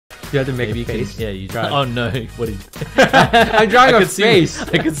You had to make Maybe a face. yeah, you. Got it. Oh no! What are you? I'm drawing a face.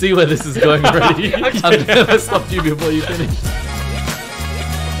 I can see where this is going already. I've never stopped you before you finish.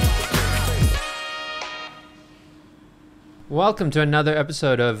 Welcome to another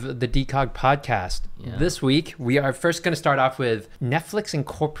episode of the Decogged podcast. Yeah. This week, we are first going to start off with Netflix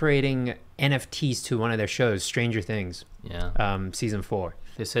incorporating NFTs to one of their shows, Stranger Things. Yeah. Season 4.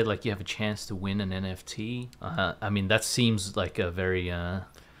 They said like you have a chance to win an NFT. I mean, that seems like a very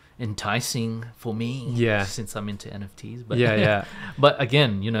enticing for me. Yeah. Since I'm into NFTs. But Yeah. But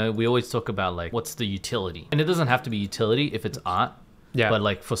again, you know, we always talk about like what's the utility, and it doesn't have to be utility if it's art. Yeah. But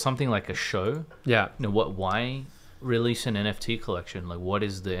like for something like a show, Yeah. you know, why release an NFT collection? Like, what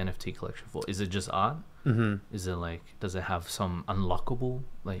is the NFT collection for? Is it just art? Mm-hmm. Is it like, does it have some unlockable,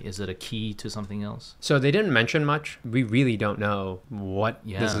 like, is it a key to something else? So they didn't mention much. We really don't know what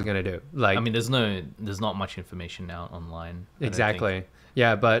this is going to do. Like, I mean, there's not much information out online. Exactly.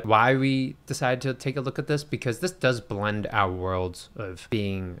 Yeah, but why we decided to take a look at this, because this does blend our worlds of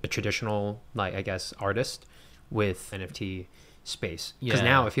being a traditional, like, I guess, artist with NFT space. Because Yeah.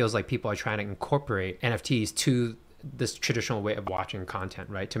 now it feels like people are trying to incorporate NFTs to this traditional way of watching content,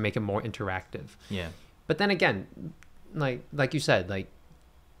 right? To make it more interactive. Yeah. But then again, like you said, like,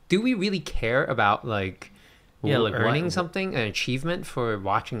 do we really care about like earning something, an achievement for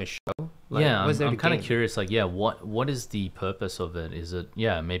watching a show? Like, Yeah, what's there I'm to kind of gain? curious, like, yeah, what is the purpose of it? Is it,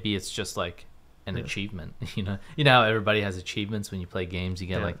 maybe it's just like an achievement, you know how everybody has achievements when you play games, you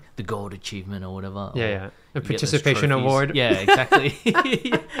get like the gold achievement or whatever. Yeah. A You get those participation trophies. award. Yeah, exactly.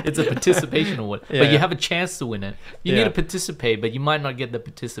 It's a participation award, Yeah. but you have a chance to win it. You need Yeah. to participate, but you might not get the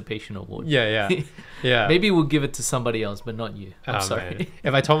participation award. Yeah. Maybe we'll give it to somebody else, but not you. I'm Oh, sorry. man.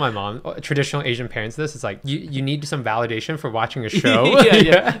 If I told my mom, traditional Asian parents this, it's like, you need some validation for watching a show.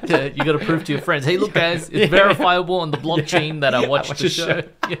 Yeah. You got to prove to your friends, hey, look, guys, it's verifiable on the blockchain that I watched the show.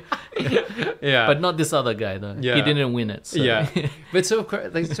 Yeah. But not this other guy, though. Yeah. He didn't win it. So. Yeah. But it's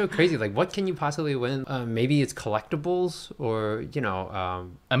so crazy. Like, what can you possibly win? Maybe it's collectibles, or,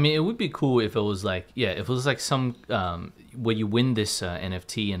 I mean, it would be cool if it was like, if it was like some, where you win this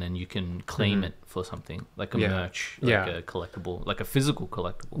NFT and then you can claim it for something, like a merch, like a collectible, like a physical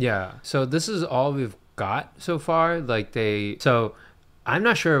collectible. Yeah. So this is all we've got so far. So I'm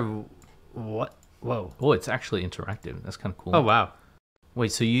not sure what. Whoa. Oh, it's actually interactive. That's kind of cool. Oh, wow.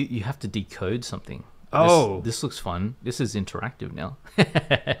 Wait, so you have to decode something. Oh. This looks fun. This is interactive now.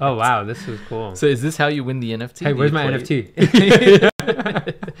 Oh, wow. This is cool. So is this how you win the NFT? Hey, where's my NFT?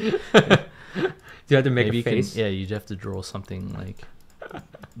 Do you have to make a face? You'd have to draw something like...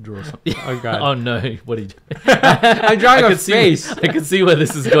 Draw something. Oh, God. Oh, no. What are you doing? I'm drawing a face. I can see where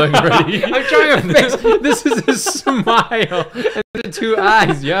this is going already. I'm drawing a face. This is a smile. And the two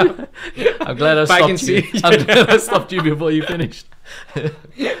eyes, yeah. I'm glad I If I can stopped you. see- I'm glad I stopped you before you finished.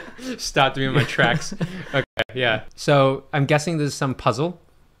 Stopped me in my tracks. Okay, yeah. So I'm guessing there's some puzzle,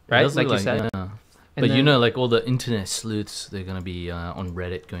 right? Does Like look you said. yeah. And But then- like all the internet sleuths, they're going to be on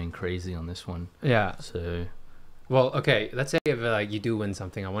Reddit going crazy on this one. Yeah. So... Well, okay. Let's say if you do win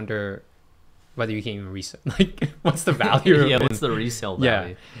something, I wonder whether you can even resell. Like, what's the value? yeah, of what's it? the resale Yeah.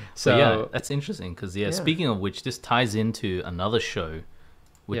 value? So Yeah, that's interesting because speaking of which, this ties into another show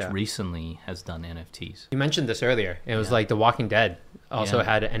which recently has done NFTs. you mentioned this earlier. It was like The Walking Dead also Yeah.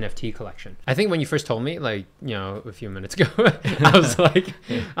 had an NFT collection. I think when you first told me, like, a few minutes ago, I was like,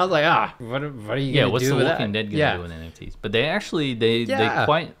 what are you gonna What's do The with Walking that? Dead gonna do with NFTs? But they actually they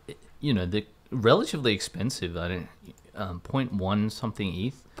quite they're relatively expensive. I don't 0.1 something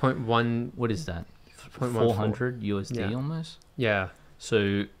ETH. 0.1. What is that? 0.14. 400 USD almost. Yeah.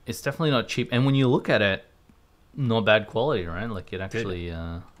 So it's definitely not cheap. And when you look at it, not bad quality, right? Like it actually.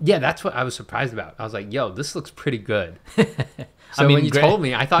 Yeah, that's what I was surprised about. I was like, yo, this looks pretty good. So I mean, when you told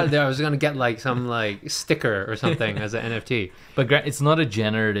me, I thought that I was going to get like some like sticker or something as an NFT. But it's not a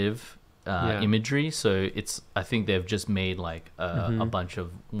generative imagery, so I think they've just made like a bunch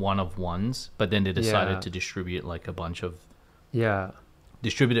of one-of-ones, but then they decided to distribute like a bunch of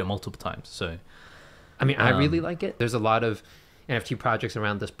distribute it multiple times. So I mean, I really like it. There's a lot of NFT projects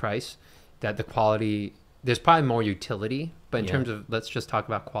around this price that the quality, there's probably more utility, but in terms of, let's just talk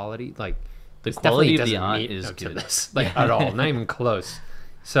about quality, like the this quality definitely of the art doesn't meet is up to good. this, like at all, not even close.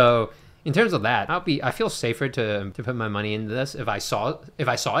 So in terms of that, I feel safer to put my money into this if I saw it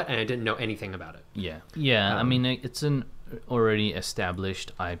and I didn't know anything about it. I mean, it's an already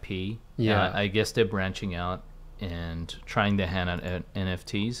established IP. I guess they're branching out and trying their hand at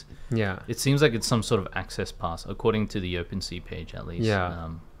NFTs. It seems like it's some sort of access pass, according to the OpenSea page at least.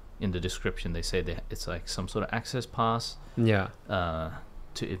 In the description they say that it's like some sort of access pass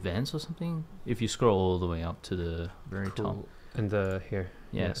to events or something, if you scroll all the way up to the very top. And here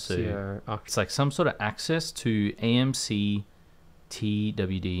Yeah, so it's like some sort of access to AMC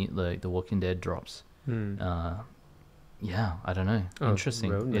TWD, like the Walking Dead drops. Yeah, I don't know.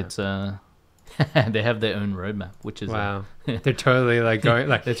 Interesting. Roadmap. It's they have their own roadmap, which is wow. They're totally like going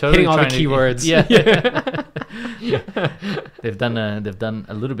like they're totally hitting all the keywords. They've done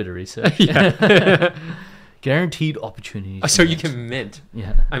a little bit of research. Yeah. Guaranteed opportunities. So you can mint.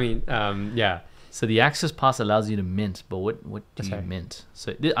 Yeah. I mean, yeah. So the access pass allows you to mint, but what do you mint?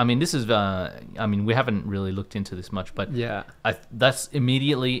 So I mean, this is I mean, we haven't really looked into this much, but yeah, that's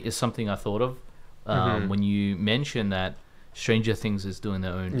immediately is something I thought of when you mentioned that Stranger Things is doing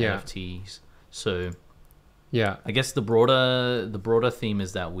their own NFTs. So yeah, I guess the broader theme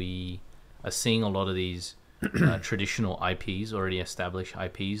is that we are seeing a lot of these traditional IPs, already established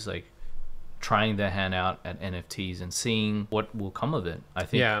IPs, like trying their hand out at NFTs and seeing what will come of it. I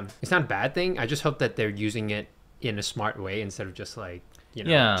think it's not a bad thing. I just hope that they're using it in a smart way instead of just like, you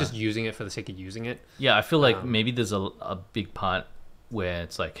know, just using it for the sake of using it. Yeah, I feel like maybe there's a big part where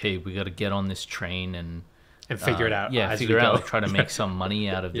it's like, hey, we got to get on this train and figure it out. Yeah, figure out, like, try to make some money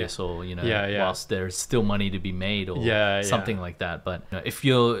out of this, or, you know, whilst there's still money to be made, or something like that. But you know, if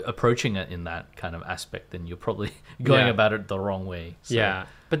you're approaching it in that kind of aspect, then you're probably going about it the wrong way. So. Yeah.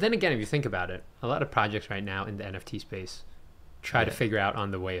 But then again, if you think about it, a lot of projects right now in the NFT space try to figure out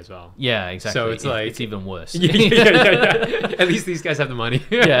on the way as well. Yeah, exactly. So it's like it's even worse. At least these guys have the money.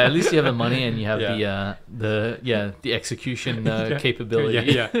 Yeah, at least you have the money and you have the execution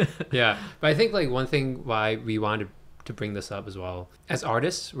capability. Yeah. But I think like one thing why we wanted to bring this up as well, as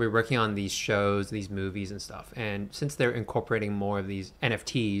artists, we're working on these shows, these movies and stuff, and since they're incorporating more of these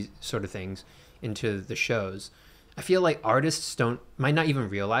NFTs sort of things into the shows, I feel like artists might not even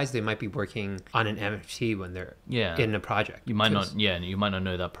realize they might be working on an NFT when they're in a project. You might not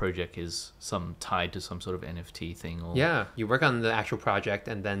know that project is tied to some sort of NFT thing. Or you work on the actual project,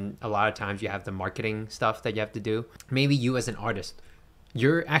 and then a lot of times you have the marketing stuff that you have to do. Maybe you as an artist,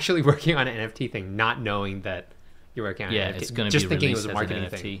 you're actually working on an NFT thing, not knowing that you're working on an NFT. It's going to just be thinking it was a released marketing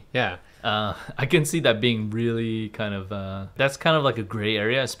as an NFT. thing. Yeah. I can see that being really kind of that's kind of like a gray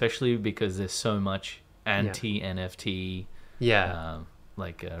area, especially because there's so much anti-NFT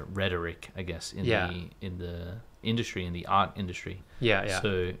rhetoric, I guess, in the industry, in the art industry.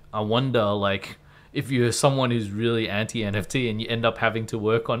 So I wonder, like, if you're someone who's really anti-NFT and you end up having to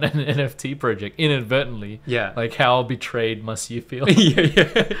work on an NFT project inadvertently, like, how betrayed must you feel?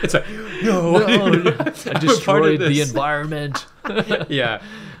 It's like, no, I destroyed the environment.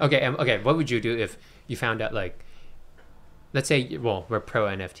 Okay, what would you do if you found out, like, let's say, well, we're pro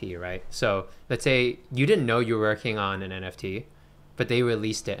NFT, right? So let's say you didn't know you were working on an NFT, but they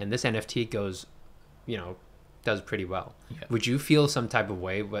released it, and this NFT goes, you know, does pretty well. Would you feel some type of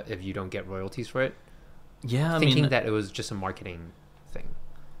way if you don't get royalties for it? Yeah, thinking that it was just a marketing thing.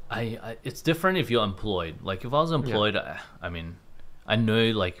 It's different if you're employed. Like, if I was employed, I mean, I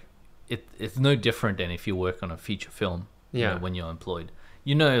know, like, it's no different than if you work on a feature film. You know, when you're employed.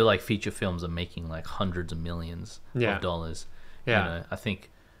 You know, like, feature films are making like hundreds of millions of dollars. You know, I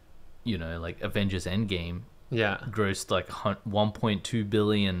think, you know, like Avengers Endgame grossed like 1.2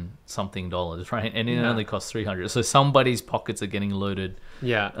 billion something dollars, right? And it only cost 300. So somebody's pockets are getting loaded.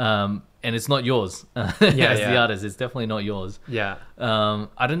 And it's not yours. As the artist, it's definitely not yours. I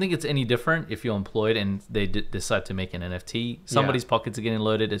don't think it's any different if you're employed and they decide to make an NFT. Somebody's pockets are getting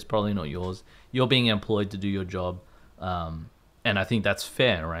loaded. It's probably not yours. You're being employed to do your job. And I think that's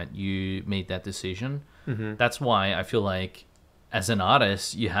fair, right? You made that decision. That's why I feel like as an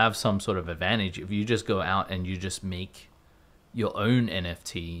artist, you have some sort of advantage if you just go out and you just make your own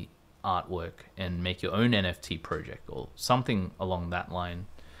NFT artwork and make your own NFT project or something along that line.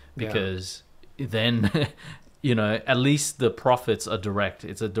 Because then, you know, at least the profits are direct.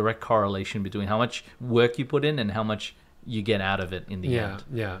 It's a direct correlation between how much work you put in and how much you get out of it in the end.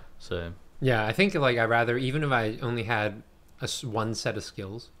 So I think, like, I'd rather, even if I only had one set of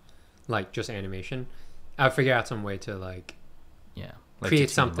skills, like just animation, I'll figure out some way to like create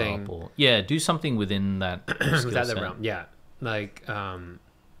something do something within that within the realm.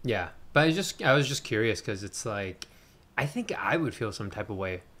 But I was just curious because it's like, I think I would feel some type of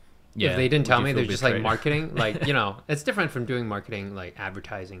way if they didn't tell me. They're just like marketing, like, you know, it's different from doing marketing, like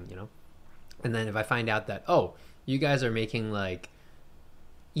advertising, you know. And then if I find out that, oh, you guys are making, like,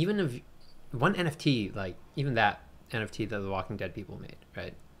 even if one NFT, like even that NFT that the Walking Dead people made,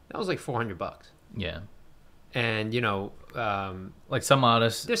 right? That was like $400. And, you know, like some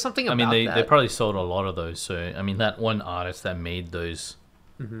artists, there's something about they probably sold a lot of those. So I mean, that one artist that made those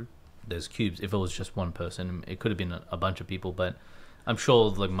those cubes, if it was just one person, it could have been a bunch of people, but I'm sure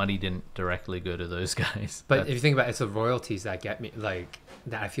like money didn't directly go to those guys. But if you think about it, it's the royalties that get me, like,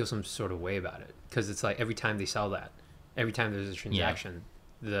 that I feel some sort of way about it. Because it's like every time they sell that, every time there's a transaction,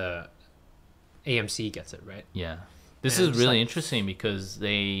 the AMC gets it, right? Yeah. This is really interesting because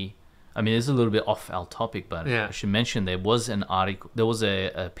they, I mean, it's a little bit off our topic, but I should mention there was an article, there was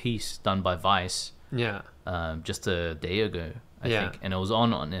a piece done by Vice just a day ago, I think, and it was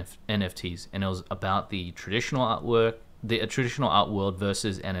on NFTs, and it was about the traditional artwork, the traditional art world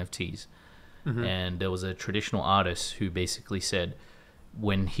versus NFTs. And there was a traditional artist who basically said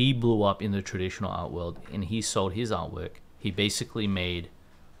when he blew up in the traditional art world and he sold his artwork, he basically made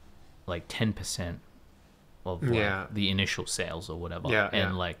like 10% of like, the initial sales or whatever,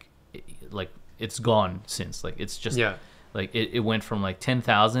 and like it's gone since. Like it's just like it went from like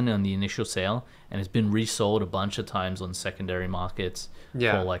 10,000 on the initial sale, and it's been resold a bunch of times on secondary markets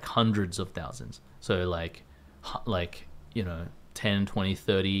for like hundreds of thousands. So like you know, 10, 20,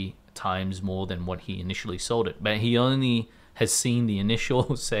 30 times more than what he initially sold it. But he only has seen the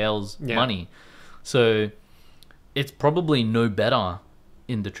initial sales money. So it's probably no better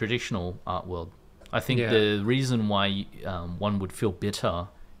in the traditional art world. I think the reason why one would feel bitter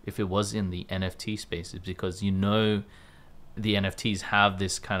if it was in the NFT space is because, you know, the NFTs have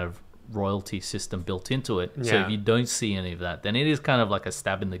this kind of royalty system built into it. So if you don't see any of that, then it is kind of like a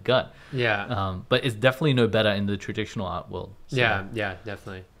stab in the gut. But it's definitely no better in the traditional art world. So. Yeah,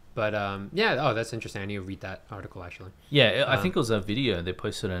 definitely. But oh, that's interesting. I need to read that article actually. I think it was a video they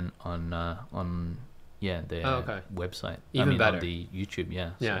posted on their website. Even better. On the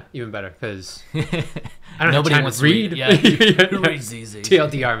YouTube, so. Even better, because I don't Nobody wants to read. Who reads these?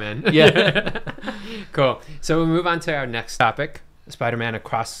 TLDR, man. Cool. So we'll move on to our next topic. Spider-Man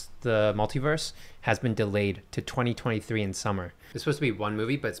Across the Multiverse has been delayed to 2023 in summer. It's supposed to be one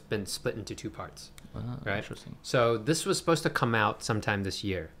movie, but it's been split into two parts. Right? Interesting. So this was supposed to come out sometime this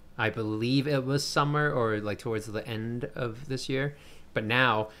year. I believe it was summer or like towards the end of this year. But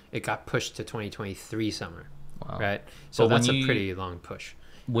now it got pushed to 2023 summer. Wow. Right? So that's a pretty long push.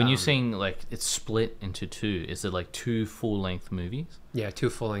 When you're saying like it's split into two, is it like two full-length movies? Yeah, two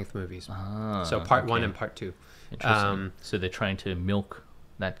full-length movies. So part one and part two. Interesting. So they're trying to milk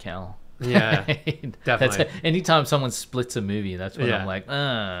that cow. Yeah, definitely. Anytime someone splits a movie, that's when I'm like,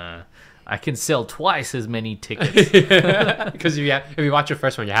 I can sell twice as many tickets. Because if you watch the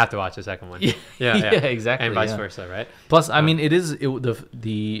first one, you have to watch the second one. Yeah, exactly. And vice versa, right? Plus, I mean,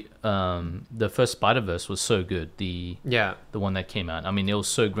 the first Spider-Verse was so good. The one that came out. I mean, it was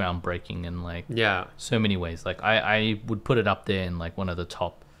so groundbreaking in like so many ways. Like I would put it up there in like one of the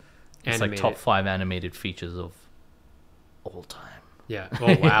top. It's like top 5 animated features of all time. Yeah.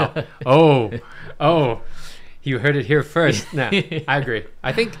 Oh wow. Oh. You heard it here first. No, I agree.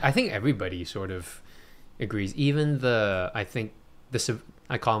 I think everybody sort of agrees. Even I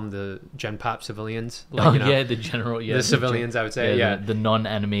call them the Gen Pop civilians. Like, the general. The civilians, I would say. The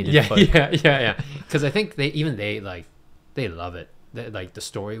non-animated. Folk. Yeah. Because I think they love it. Like the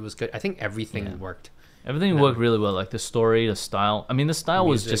story was good. I think everything worked. Everything worked really well. Like the story, the style. I mean, the style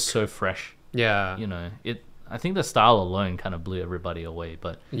was just so fresh. Yeah. You know, I think the style alone kind of blew everybody away,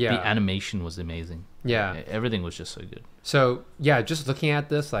 but the animation was amazing. Yeah. Everything was just so good. So, just looking at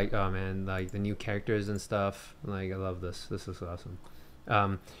this, like, oh man, like the new characters and stuff, like I love this. This is awesome.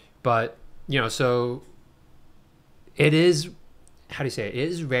 But, so it is, how do you say it? It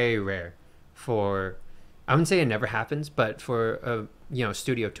is very rare for, I wouldn't say it never happens, but for a,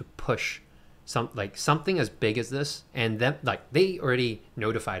 studio to push something as big as this, and then they already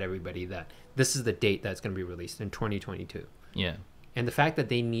notified everybody that this is the date that's going to be released in 2022. Yeah. And the fact that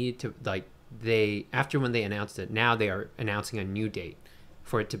they need to after when they announced it, now they are announcing a new date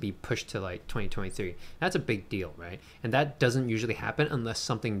for it to be pushed to 2023. That's a big deal, right? And that doesn't usually happen unless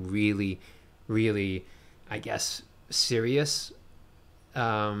something really, really, I guess, serious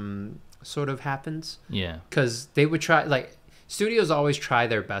sort of happens. Yeah. Because they would try, studios always try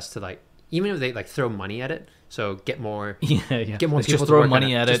their best to even if they throw money at it, so get more get more people just throw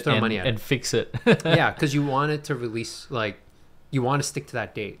money at it and fix it. Yeah, because you want it to release, you want to stick to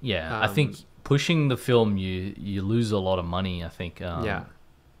that date. I think pushing the film, you lose a lot of money. I think I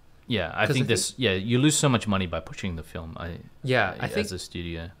think you lose so much money by pushing the film. I think as a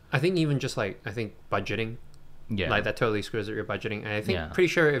studio, I think even just budgeting, that totally screws up your budgeting. And I think pretty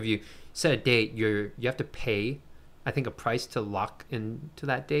sure if you set a date, you have to pay, I think, a price to lock into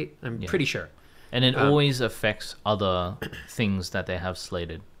that date. I'm pretty sure. And it always affects other things that they have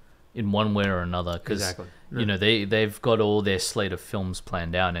slated in one way or another. Because, they've got all their slate of films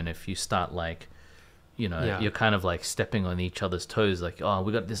planned out. And if you start, you know, you're kind of like stepping on each other's toes. Like, oh,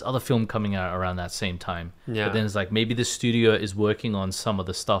 we got this other film coming out around that same time. Yeah. But then it's like maybe the studio is working on some of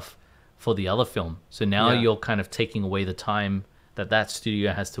the stuff for the other film. So now you're kind of taking away the time that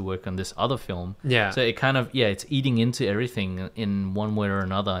studio has to work on this other film. Yeah. So it kind of, it's eating into everything in one way or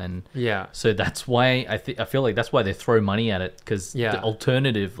another. And so that's why I feel like that's why they throw money at it, because the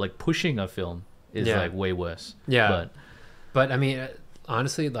alternative, like pushing a film, is like way worse. Yeah. But I mean,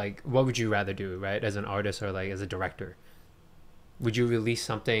 honestly, like, what would you rather do, right? As an artist or like as a director? Would you release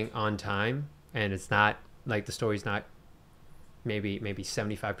something on time and it's not like the story's not maybe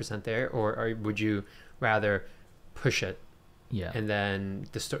 75% there, or would you rather push it? Yeah. And then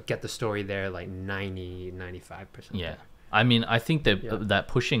get the story there like 95%. Yeah. There. I mean, I think that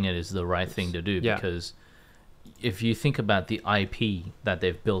pushing it is the right thing to do, because if you think about the IP that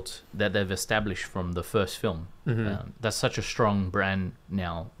they've built, that they've established from the first film, that's such a strong brand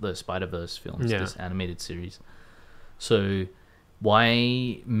now, the Spider-Verse films, this animated series. So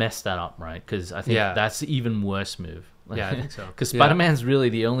why mess that up, right? Because I think that's an even worse move. Yeah, I think so. Because Spider-Man's really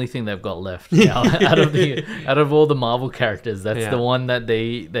the only thing they've got left now out of all the Marvel characters. That's the one that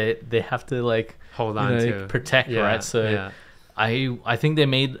they have to like hold on to, protect, right? So I think they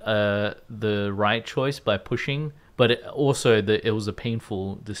made the right choice by pushing, but it was a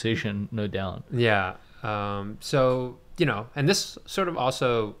painful decision, no doubt. Yeah. So you know, and this sort of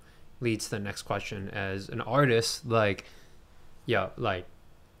also leads to the next question. As an artist, like,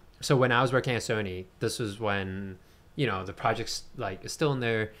 so when I was working at Sony, this was when, you know, the project's like is still in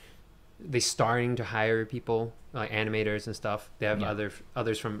there. They starting to hire people like animators and stuff. They have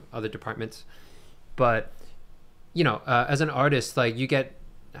others from other departments, but you know, as an artist, like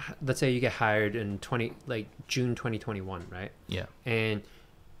let's say you get hired in June 2021, right? Yeah. And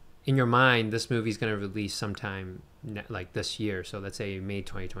in your mind, this movie's going to release sometime like this year. So let's say May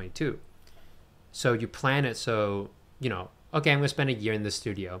 2022. So you plan it so, you know, okay, I'm going to spend a year in this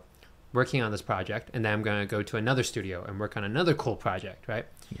studio working on this project, and then I'm going to go to another studio and work on another cool project, right?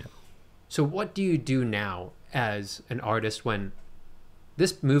 Yeah. So what do you do now as an artist when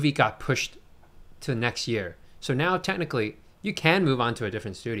this movie got pushed to next year? So now technically you can move on to a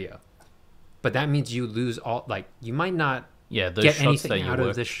different studio, but that means you lose all, like, you might not get anything out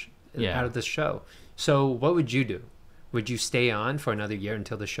of this show. So what would you do? Would you stay on for another year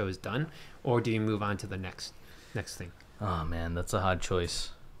until the show is done, or do you move on to the next thing? Oh man, that's a hard choice.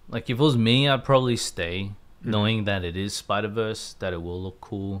 Like, if it was me, I'd probably stay, knowing that it is Spider-Verse, that it will look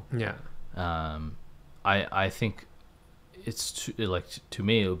cool. Yeah. I think it's to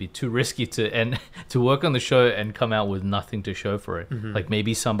me, it would be too risky to work on the show and come out with nothing to show for it. Like,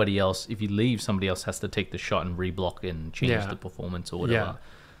 maybe somebody else, if you leave, somebody else has to take the shot and reblock and change the performance or whatever.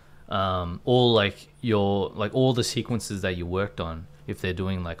 Or like all the sequences that you worked on, if they're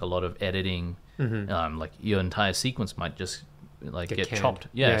doing like a lot of editing, like your entire sequence might just like get chopped.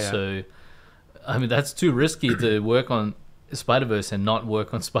 So I mean, that's too risky to work on Spider-Verse and not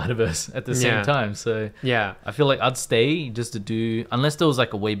work on Spider-Verse at the same time. So I feel like I'd stay just to do, unless there was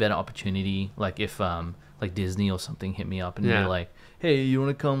like a way better opportunity, like if like Disney or something hit me up and they're like, hey, you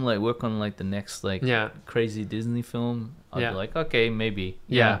want to come like work on like the next like crazy Disney film? I'd be like, okay, maybe.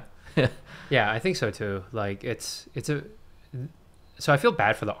 Yeah, I think so too. Like so I feel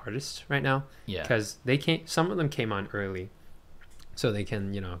bad for the artists right now, because some of them came on early, so they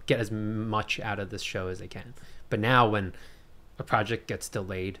can, you know, get as much out of this show as they can. But now when a project gets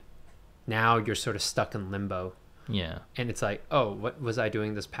delayed, now you're sort of stuck in limbo. Yeah. And it's like, oh, what was I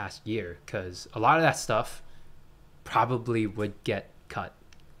doing this past year? Because a lot of that stuff probably would get cut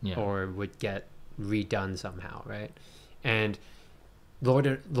or would get redone somehow, right? And Lord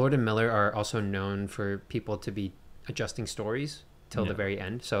and Miller are also known for people to be adjusting stories till the very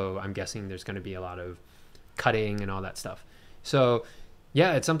end. So I'm guessing there's going to be a lot of cutting and all that stuff. So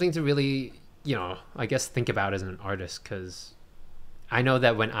yeah, it's something to really, you know, I guess think about as an artist, because I know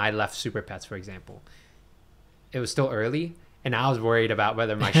that when I left Super Pets, for example, it was still early, and I was worried about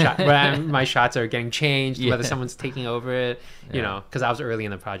whether my shots are getting changed, whether someone's taking over it, you know, because I was early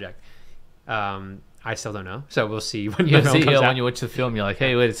in the project. I still don't know, so we'll see when the film comes out. When you watch the film, you're like,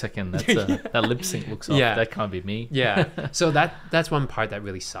 hey, wait a second, that's that lip sync looks off. That can't be me. So that's one part that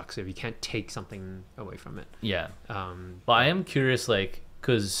really sucks, if you can't take something away from it. But I am curious, like,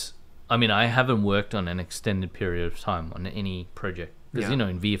 because I mean, I haven't worked on an extended period of time on any project, because you know,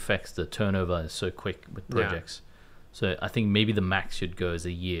 in VFX the turnover is so quick with projects. So I think maybe the max should go as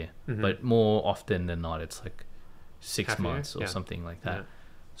a year, but more often than not it's like 6 months or something like that.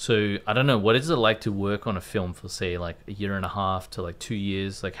 So I don't know, what is it like to work on a film for, say, like a year and a half to like 2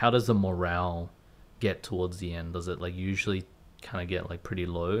 years? Like, how does the morale get towards the end? Does it like usually kind of get like pretty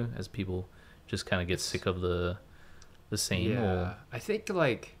low as people just kind of get sick of the same? Yeah, or? I think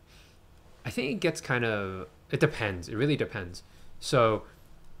it gets kind of, it depends. It really depends. So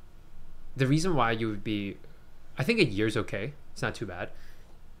the reason why you would be, I think a year's okay. It's not too bad,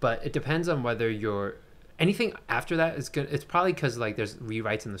 but it depends on whether you're anything after that is good. It's probably because like there's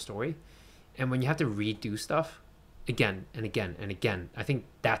rewrites in the story, and when you have to redo stuff again and again and again, I think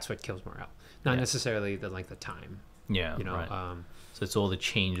that's what kills morale. Not necessarily the length of time. Yeah, you know. Right. So it's all the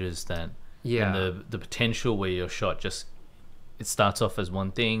changes that, yeah, and the potential where your shot just, it starts off as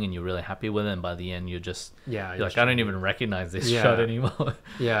one thing and you're really happy with it, and by the end you're like, I don't even recognize this shot anymore.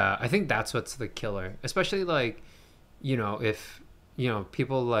 Yeah, I think that's what's the killer, especially like, you know, if you know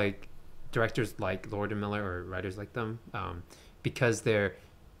people like directors like Lord and Miller or writers like them, because they're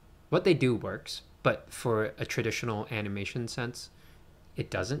what they do works, but for a traditional animation sense, it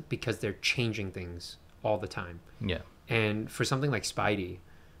doesn't, because they're changing things all the time. Yeah. And for something like Spidey,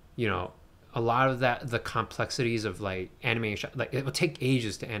 you know, a lot of that, the complexities of like animating a shot, like it will take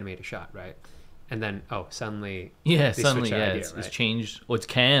ages to animate a shot, right? And then suddenly it's changed, or it's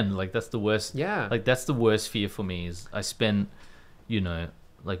canned. Like that's the worst. Yeah. Like that's the worst fear for me is I spend, you know,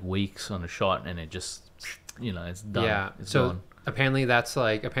 like weeks on a shot and it just, you know, it's done. Yeah. It's so gone. apparently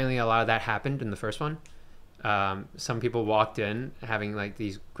a lot of that happened in the first one. Some people walked in having like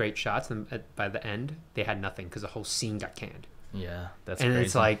these great shots, and by the end they had nothing because the whole scene got canned. Yeah, that's and crazy.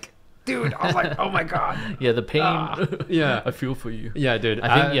 It's like, dude, I was like, oh my god. Yeah, the pain. Yeah, I feel for you. Yeah, dude.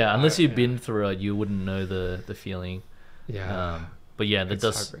 I think unless you've been through it, you wouldn't know the feeling. Yeah. But yeah, that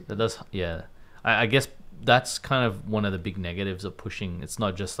does. Yeah, I guess that's kind of one of the big negatives of pushing. It's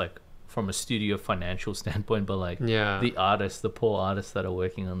not just like from a studio financial standpoint, but like the artists, the poor artists that are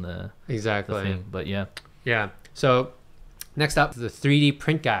working on the thing. But yeah. So next up, the 3D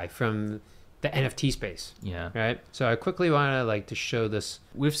print guy from the NFT space. Yeah. Right. So I quickly want to show this.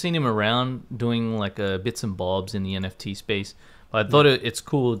 We've seen him around doing like bits and bobs in the NFT space, but I thought it's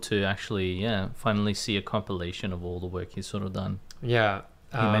cool to actually finally see a compilation of all the work he's sort of done. Yeah.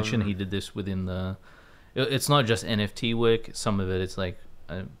 He mentioned he did this within the. It's not just NFT work. Some of it it's like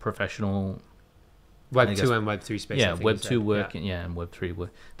professional. Web 2 and Web 3 space. Yeah, Web 2 work and Web 3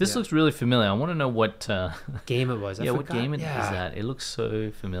 work. This looks really familiar. I want to know what game it was. What game is that? It looks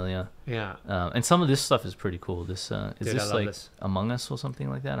so familiar. Yeah. And some of this stuff is pretty cool. This is this like Among Us or something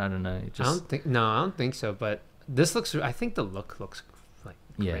like that? I don't know. I don't think so. But this looks. I think the look looks like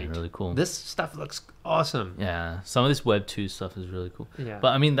great. Really cool. This stuff looks awesome. Yeah, some of this Web 2 stuff is really cool. Yeah.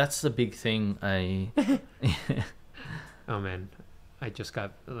 But I mean, that's the big thing. Oh man, I just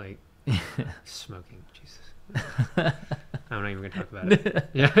got like. Smoking, Jesus. I'm not even gonna talk about it.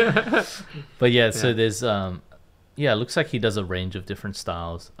 Yeah. But so there's it looks like he does a range of different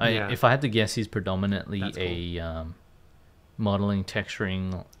styles. If I had to guess, he's predominantly a modeling,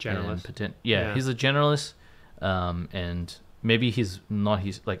 texturing generalist. He's a generalist, and maybe he's not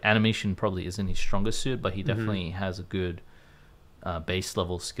his like animation probably isn't his strongest suit, but he definitely has a good base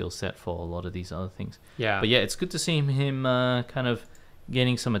level skill set for a lot of these other things. But it's good to see him kind of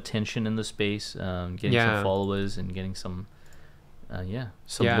getting some attention in the space, getting some followers, and getting some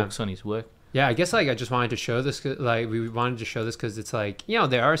looks on his work. Yeah, I guess like I just wanted to show this. Like we wanted to show this because it's like, you know,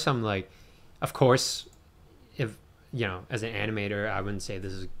 there are some like, of course, if you know, as an animator, I wouldn't say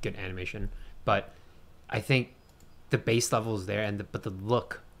this is good animation, but I think the base level is there, but the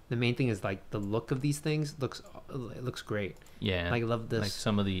look. The main thing is like the look of these things looks great. Yeah, like I love this. Like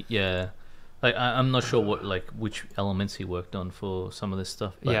some of the Like I'm not sure which elements he worked on for some of this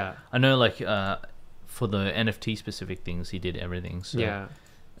stuff. But I know like for the NFT specific things he did everything. So,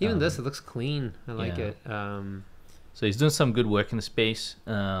 even this, it looks clean. I like it. So he's doing some good work in the space.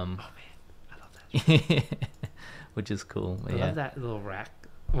 Oh man, I love that. Which is cool. I love that little rack.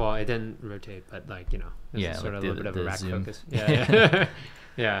 Well, it didn't rotate, but like, you know, it's sort of a little bit of a rack zoom. Focus. Yeah.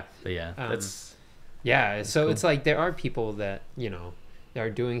 Yeah. But that's so cool. It's like there are people that, you know, they are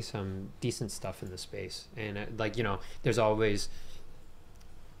doing some decent stuff in the space, and like, you know, there's always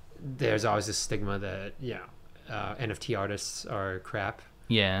this stigma that NFT artists are crap.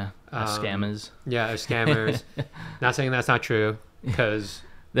 Scammers. Scammers. Not saying that's not true, because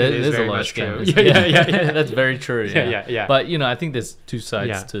there's a lot of scammers. Yeah. That's very true. Yeah. But you know, I think there's two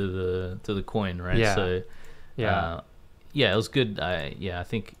sides to the coin, right? So it was good. I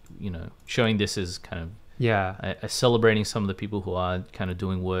think, you know, showing this is kind of celebrating some of the people who are kind of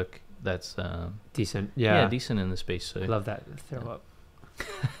doing work that's decent. Decent in the space. So I love that throw up.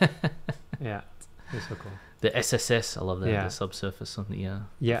 Yeah, it's so cool. The SSS, I love that. The subsurface on the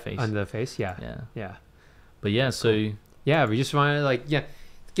face. On the face. Yeah. But so cool. We just wanted to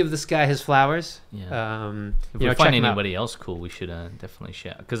give this guy his flowers. Yeah. If we find anybody else cool, we should definitely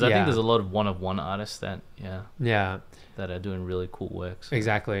share, because I think there's a lot of one-of-one artists that that are doing really cool work. So.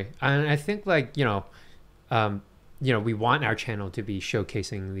 Exactly, and I think like we want our channel to be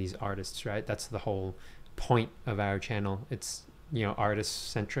showcasing these artists, right? That's the whole point of our channel. It's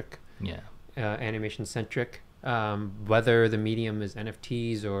artist centric, animation centric. Whether the medium is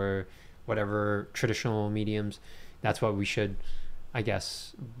NFTs or whatever traditional mediums, that's what we should, I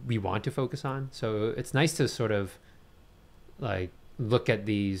guess, we want to focus on. So it's nice to sort of like look at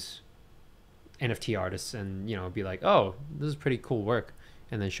these NFT artists and be like, oh, this is pretty cool work,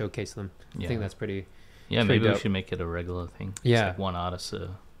 and then showcase them. I think that's pretty maybe we should make it a regular thing. It's like one artist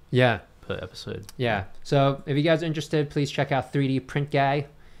per episode. So if you guys are interested, please check out 3D Print Guy,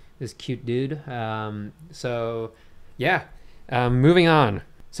 this cute dude. Moving on,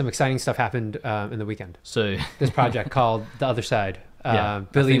 some exciting stuff happened in the weekend. So this project called The Otherside.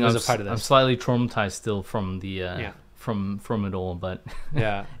 Billy was a part of this. I'm slightly traumatized still from the from it all, but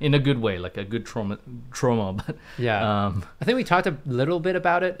in a good way, like a good trauma. But I think we talked a little bit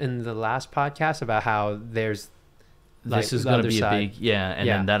about it in the last podcast about how there's this is going to be a big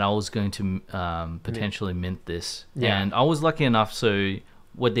then that I was going to potentially mint this, and I was lucky enough. So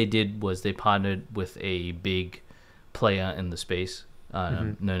what they did was they partnered with a big player in the space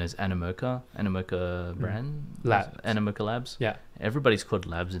known as Animoca brand Animoca Labs. Everybody's called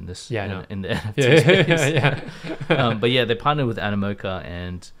labs in this in the NFT space. But they partnered with Animoca,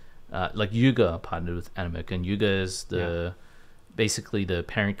 and like Yuga partnered with Animoca, and Yuga is basically the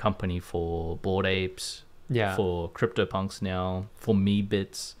parent company for Bored Apes, for CryptoPunks now, for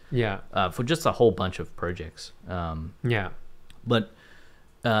MeBits, for just a whole bunch of projects. But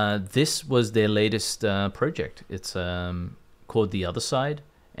this was their latest project. It's called The Otherside,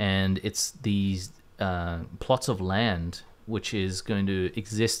 and it's these plots of land which is going to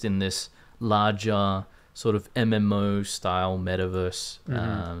exist in this larger sort of MMO style metaverse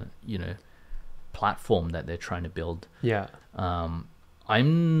platform that they're trying to build.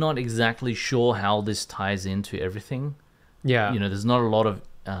 I'm not exactly sure how this ties into everything. There's not a lot of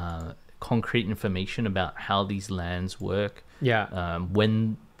concrete information about how these lands work.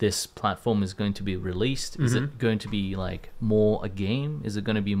 When this platform is going to be released, is it going to be like more a game? Is it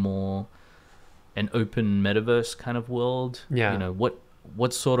going to be more an open metaverse kind of world?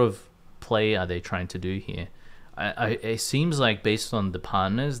 What sort of play are they trying to do here? It seems like, based on the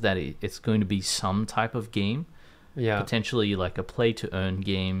partners, that it's going to be some type of game, potentially like a play to earn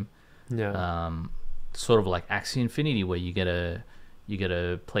game, sort of like Axie Infinity, where you get to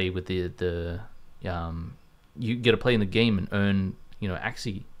play with the you get to play in the game and earn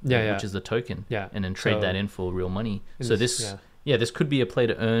Axie, which is the token, and then trade that in for real money. So this could be a play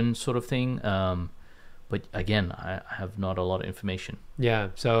to earn sort of thing, but again, I have not a lot of information.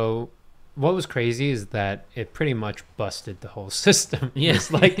 So what was crazy is that it pretty much busted the whole system.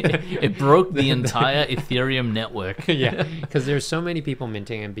 Yes, like it broke the entire Ethereum network. Because there's so many people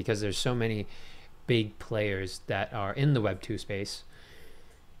minting, and because there's so many big players that are in the Web 2 space,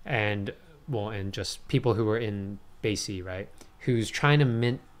 and just people who are in BASE, right, who's trying to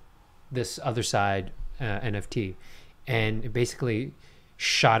mint this Otherside NFT, and it basically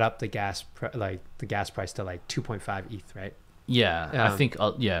shot up the gas price to like 2.5 ETH, right? I think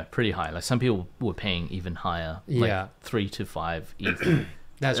pretty high. Like some people were paying even higher, like 3 to 5 ETH.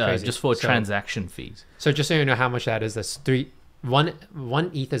 That's crazy. Just for transaction fees. So just so you know how much that is, that's one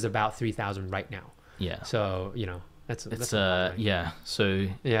ETH is about 3,000 right now. So that's So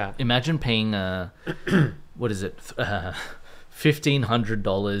imagine paying what is it?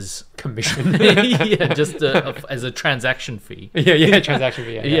 $1,500 commission. Just as a transaction fee. Transaction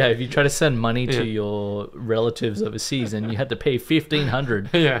fee. If you try to send money to your relatives overseas and you had to pay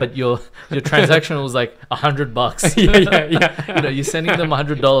 $1,500, but your transaction was like $100. You're sending them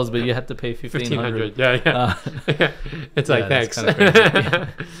 $100, but you had to pay $1,500. It's like, thanks.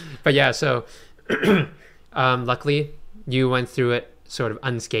 But so luckily you went through it sort of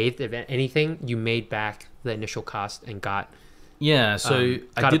unscathed. If anything, you made back the initial cost and got so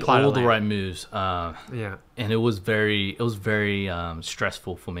I did all the right moves, and it was very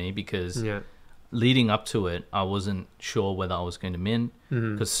stressful for me, because leading up to it, I wasn't sure whether I was going to mint,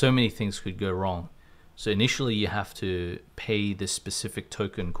 because so many things could go wrong. So initially you have to pay this specific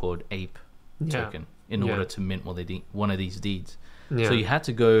token called Ape token in order to mint one of these deeds. So you had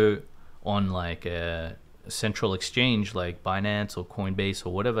to go on like a central exchange like Binance or Coinbase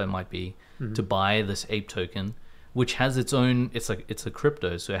or whatever it might be to buy this Ape token, which has its own, it's a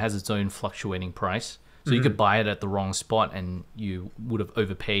crypto, so it has its own fluctuating price. So you could buy it at the wrong spot and you would have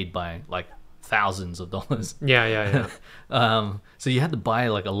overpaid by like thousands of dollars. So you had to buy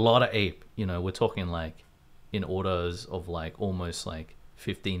like a lot of ape. You know, we're talking like in orders of like almost like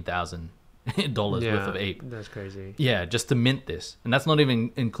 $15,000 worth of ape. That's crazy. Yeah, just to mint this, and that's not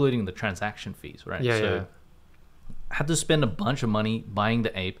even including the transaction fees, right? I had to spend a bunch of money buying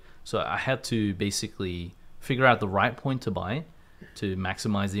the ape, so I had to basically figure out the right point to buy to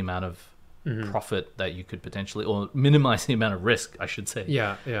maximize the amount of profit that you could potentially, or minimize the amount of risk, I should say.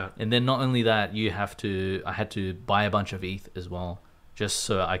 And then not only that, I had to buy a bunch of ETH as well, just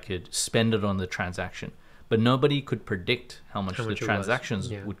so I could spend it on the transaction. But nobody could predict how much the transactions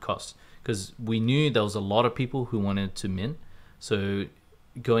would cost, because we knew there was a lot of people who wanted to mint. So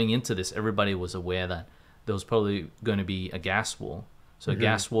going into this, everybody was aware that there was probably going to be a gas war. So a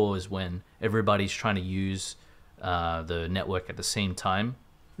gas war is when everybody's trying to use the network at the same time,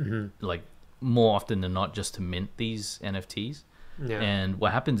 like more often than not, just to mint these NFTs. And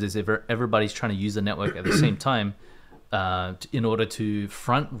what happens is if everybody's trying to use the network at the same time, in order to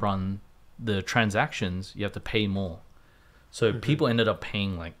front run the transactions, you have to pay more. So people ended up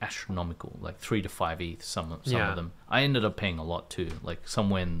paying like astronomical, like 3 to 5 ETH, some of them. I ended up paying a lot too, like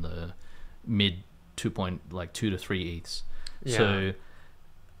somewhere in the mid 2 to 3 ETHs. So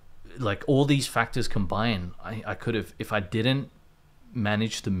like all these factors combined, I could have, if I didn't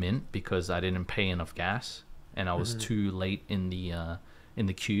manage to mint because I didn't pay enough gas and I was too late in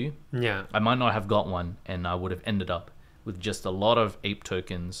the queue, I might not have got one, and I would have ended up with just a lot of ape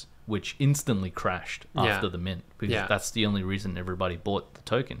tokens, which instantly crashed after the mint, because that's the only reason everybody bought the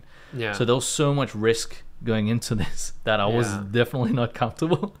token. So there was so much risk going into this that I was definitely not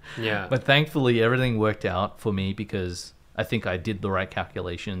comfortable. But thankfully everything worked out for me, because I think I did the right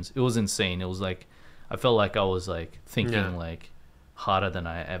calculations. It was insane. It was like, I felt like I was like thinking like harder than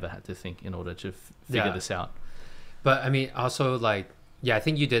I ever had to think in order to figure this out. But I mean, also like, I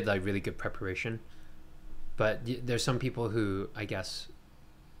think you did like really good preparation. But there's some people who, I guess,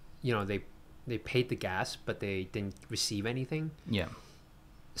 you know, they paid the gas, but they didn't receive anything.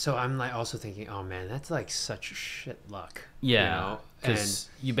 So I'm like also thinking, oh man, that's like such shit luck. Yeah, because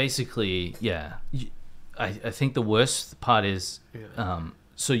you basically, I think the worst part is,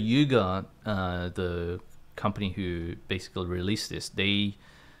 so Yuga, the company who basically released this, they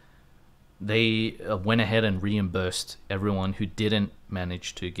went ahead and reimbursed everyone who didn't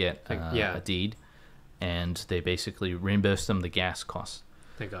manage to get a deed, and they basically reimbursed them the gas costs.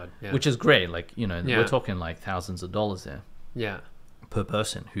 Thank God. Which is great. Like, you know, we're talking like thousands of dollars there. Per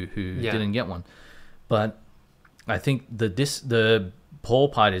person who didn't get one. But I think the poor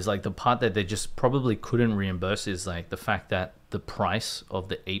part is like the part that they just probably couldn't reimburse is like the fact that the price of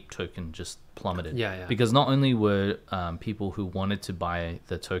the ape token just plummeted. Because not only were people who wanted to buy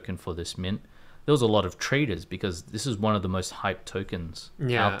the token for this mint, there was a lot of traders, because this is one of the most hyped tokens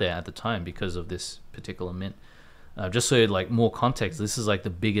out there at the time because of this particular mint. Just so like more context, this is the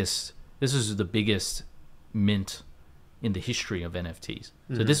biggest mint in the history of NFTs.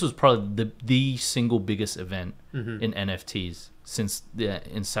 So this was probably the single biggest event in NFTs since the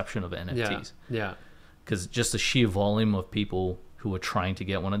inception of NFTs. Because just the sheer volume of people who were trying to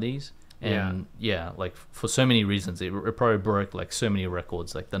get one of these, and like for so many reasons, it probably broke like so many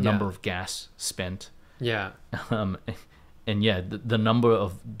records, like the number of gas spent, and the number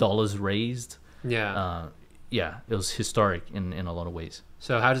of dollars raised. It was historic in a lot of ways.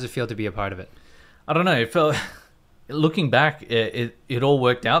 So how does it feel to be a part of it? I don't know. It felt, looking back, it all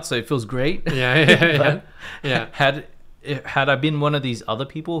worked out, so it feels great. Had I been one of these other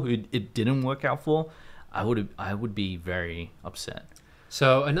people who it didn't work out for, I would be very upset.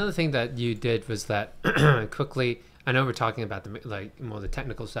 So another thing that you did was that quickly, I know we're talking about the like more the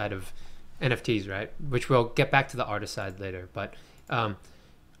technical side of NFTs, right? Which we'll get back to the artist side later. But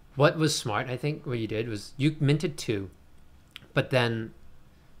what was smart, I think, what you did was you minted 2, but then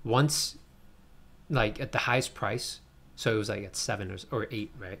once, like at the highest price, so it was like at 7 or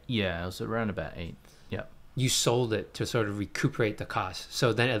 8, right? Yeah, it was around about 8. Yeah. You sold it to sort of recuperate the cost.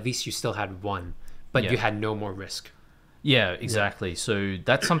 So then at least you still had 1, but you had no more risk. Yeah, exactly. So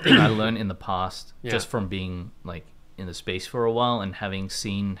that's something I learned in the past, just from being like in the space for a while and having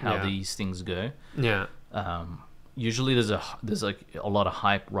seen how these things go. Usually there's like a lot of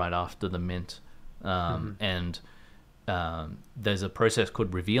hype right after the mint, and there's a process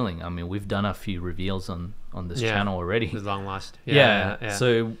called revealing. I mean, we've done a few reveals on this channel already. With long lost.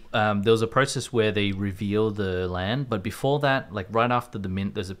 So there was a process where they reveal the land, but before that, like right after the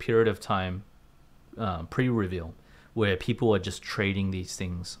mint, there's a period of time pre-reveal where people are just trading these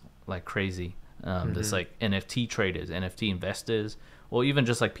things like crazy. There's like NFT traders, NFT investors, or even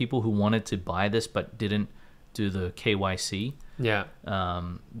just like people who wanted to buy this but didn't do the KYC. Yeah.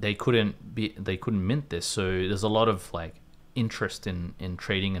 They couldn't mint this, so there's a lot of like interest in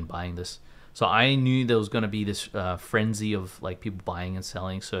trading and buying this. So I knew there was going to be this frenzy of like people buying and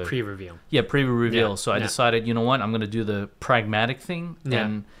selling. So pre-reveal. Yeah, pre-reveal. So I decided, you know what, I'm going to do the pragmatic thing.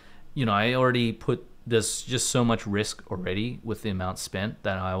 And you know, I already put there's just so much risk already with the amount spent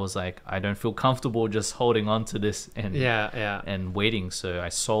that I was like, I don't feel comfortable just holding on to this and waiting. So I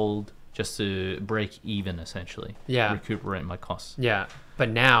sold just to break even, essentially. Yeah. Recuperate my costs. Yeah. But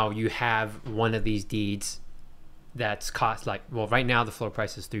now you have one of these deeds that's cost like, well, right now the floor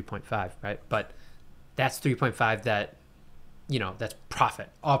price is 3.5, right? But that's 3.5 that, you know, that's profit,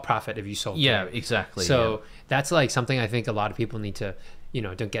 all profit if you sold. Yeah, exactly. So that's like something I think a lot of people need to, you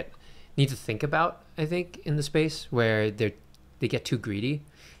know, need to think about, I think, in the space where they get too greedy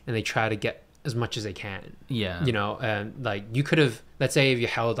and they try to get as much as they can. Yeah. You know, and like you could have, let's say if you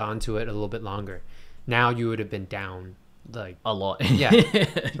held on to it a little bit longer, now you would have been down like a lot. Yeah.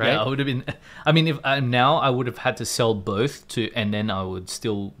 Right. Yeah, I would have been, I mean, if now I would have had to sell both and then I would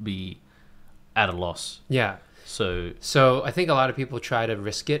still be at a loss. Yeah. So I think a lot of people try to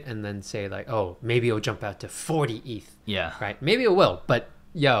risk it and then say like, oh, maybe it'll jump out to 40 ETH. Yeah. Right. Maybe it will, but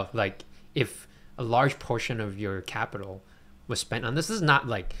like if a large portion of your capital was spent on this is not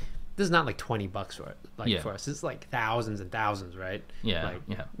like $20 for it, like for us. It's like thousands and thousands, right? Yeah. Like,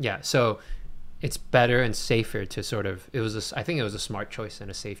 yeah. So it's better and safer to sort of, I think it was a smart choice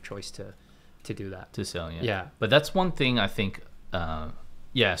and a safe choice to do that. To sell, yeah. Yeah. But that's one thing I think, so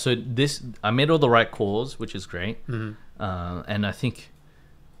I made all the right calls, which is great. Mm-hmm. And I think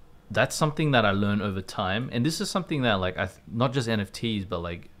that's something that I learned over time. And this is something that like, not just NFTs, but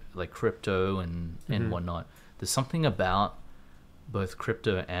like crypto and whatnot. There's something about both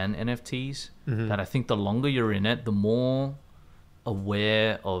crypto and NFTs that I think the longer you're in it, the more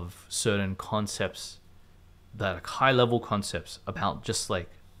aware of certain concepts, that like high level concepts about just like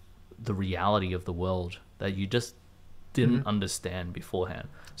the reality of the world that you just didn't understand beforehand.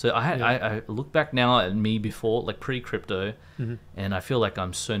 So I look back now at me before, like pre-crypto, and I feel like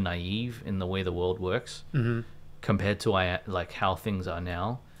I'm so naive in the way the world works compared to like how things are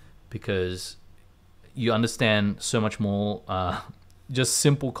now, because you understand so much more just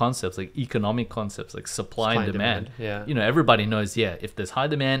simple concepts like economic concepts like supply and demand. Yeah. You know, everybody knows, if there's high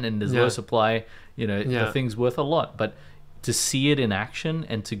demand and there's low supply, you know, the thing's worth a lot. But to see it in action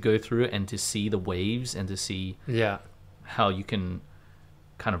and to go through it and to see the waves and to see how you can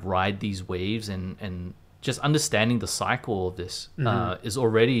kind of ride these waves and just understanding the cycle of this is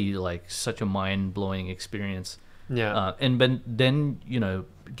already like such a mind-blowing experience. And then, you know,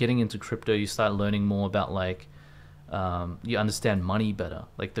 getting into crypto, you start learning more about like you understand money better,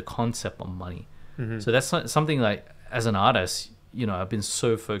 like the concept of money. So that's something like, as an artist, you know, I've been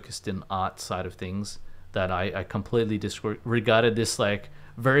so focused in art side of things that I completely disregarded this like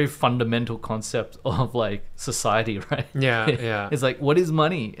very fundamental concept of like society, right? Yeah. It's like, what is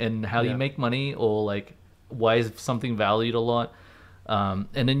money and how do you make money, or like why is something valued a lot? And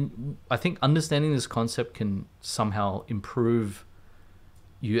then I think understanding this concept can somehow improve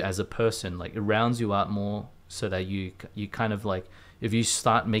you as a person. Like it rounds you out more, so that you kind of like, if you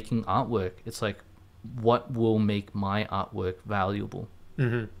start making artwork, it's like, what will make my artwork valuable?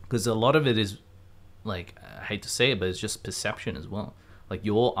 Because a lot of it is like, I hate to say it, but it's just perception as well. Like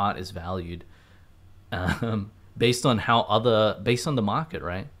your art is valued based on the market,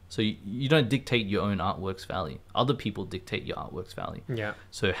 right? So you don't dictate your own artwork's value. Other people dictate your artwork's value. Yeah.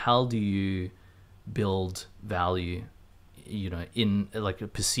 So how do you build value, you know, in like a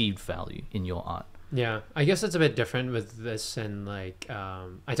perceived value in your art? Yeah, I guess it's a bit different with this, and like I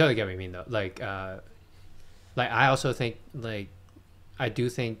totally get what you mean though. Like I also think like I do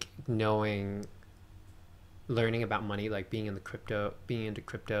think learning about money, like being into crypto,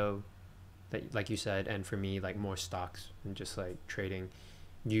 that like you said, and for me like more stocks and just like trading,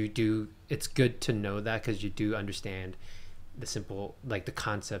 it's good to know that, because you do understand the simple, like the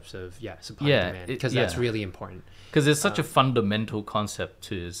concepts of supply and demand, because that's really important, because it's such a fundamental concept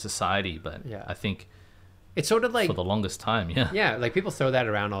to society. But I think it's sort of like for the longest time like people throw that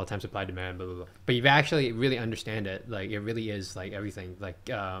around all the time, supply demand, blah blah blah, but you actually really understand it, like it really is like everything, like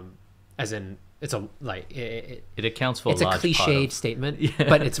as in it's a like it accounts for it's a cliched statement,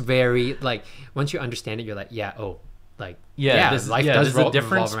 but it's very like once you understand it, you're like life does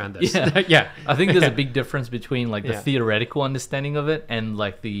revolve around this. I think there's a big difference between like the theoretical understanding of it and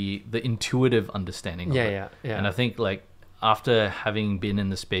like the intuitive understanding of it. And I think like after having been in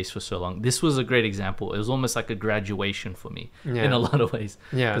the space for so long, this was a great example. It was almost like a graduation for me in a lot of ways,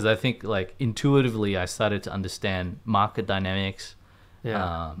 because I think like intuitively I started to understand market dynamics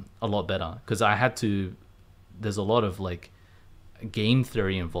a lot better, because I had to there's a lot of like game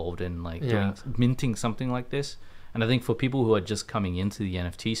theory involved in like minting something like this. And I think for people who are just coming into the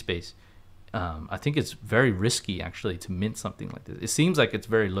NFT space, I think it's very risky actually to mint something like this. It seems like it's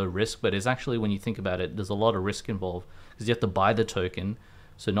very low risk, but it's actually, when you think about it, there's a lot of risk involved because you have to buy the token.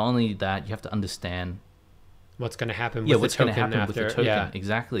 So not only that, you have to understand what's going to happen with the token after.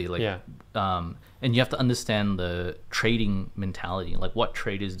 Exactly. Like, and you have to understand the trading mentality, like what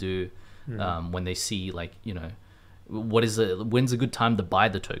traders do when they see like, you know, when's a good time to buy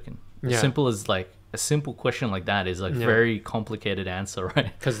the token? As simple as like a simple question like that is like very complicated answer,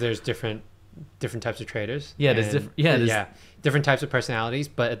 right? Because there's different types of traders. There's different types of personalities,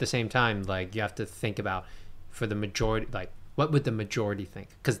 but at the same time, like you have to think about for the majority, like what would the majority think?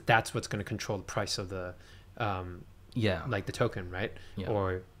 Because that's what's going to control the price of the like the token, right?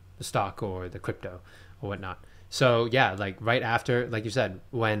 Or the stock or the crypto or whatnot. So like right after, like you said,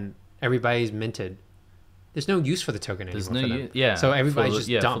 when everybody's minted, there's no use for the token anymore. So everybody just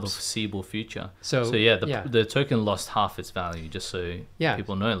dumps for the foreseeable future. So the token lost half its value, just so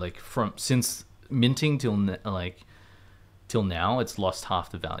people know. Like since minting till now, it's lost half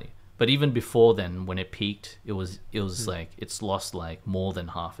the value. But even before then, when it peaked, it was like it's lost like more than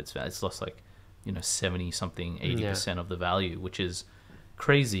half its value. It's lost like 70 something 80% of the value, which is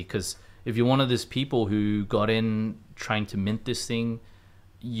crazy. Because if you're one of those people who got in trying to mint this thing,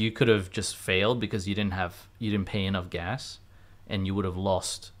 you could have just failed because you didn't pay enough gas, and you would have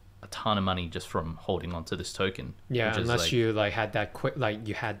lost a ton of money just from holding on to this token. Unless you like had that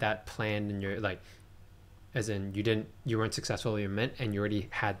you had that planned and you're like, as in you weren't successful in your mint and you already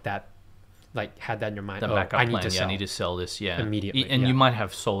had that in your mind. I need to sell this immediately. And you might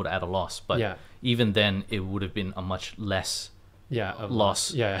have sold at a loss, but even then it would have been a much less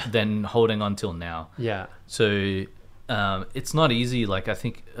loss than holding on till now. So it's not easy. Like I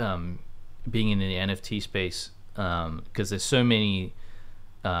think being in the NFT space, because there's so many,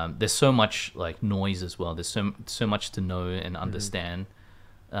 there's so much like noise as well. There's so much to know and understand,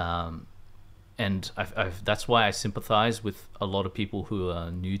 and that's why I sympathize with a lot of people who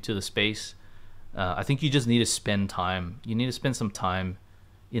are new to the space. I think you just need to spend time. You need to spend some time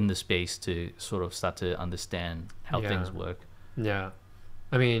in the space to sort of start to understand how things work.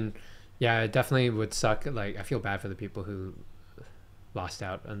 I mean, it definitely would suck. Like, I feel bad for the people who lost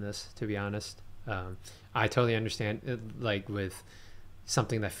out on this, to be honest. I totally understand it, like with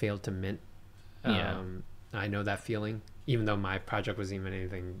something that failed to mint. I know that feeling, even though my project wasn't even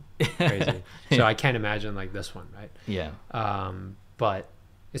anything crazy. So I can't imagine like this one, right? But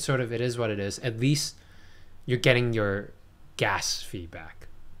it's sort of, it is what it is. At least you're getting your gas fee back.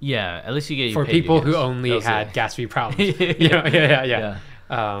 At least you get for people who only had gas fee problems.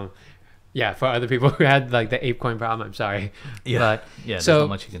 For other people who had like the ApeCoin problem, I'm sorry. But, there's not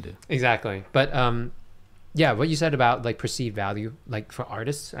much you can do. Exactly. But what you said about like perceived value, like for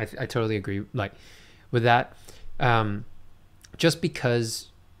artists, I totally agree. Like with that, just because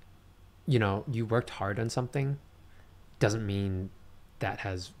you worked hard on something doesn't mean that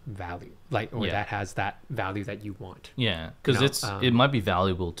has value, like, or that has that value that you want. Because it might be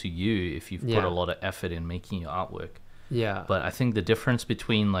valuable to you if you've put a lot of effort in making your artwork. But I think the difference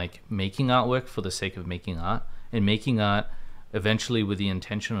between like making artwork for the sake of making art and making art eventually with the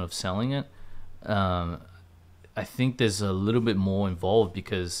intention of selling it, I think there's a little bit more involved,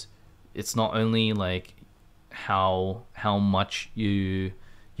 because it's not only like how much you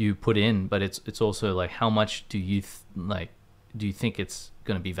put in, but it's also like how much do you think it's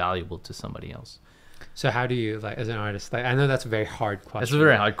going to be valuable to somebody else. So how do you, like, as an artist, like, I know that's a very hard question. It's a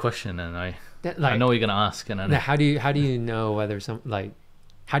very hard question, and I know what you're gonna ask, and I know. How do you know whether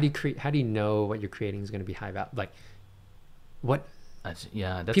how do you know what you're creating is going to be high value? Like, what? That's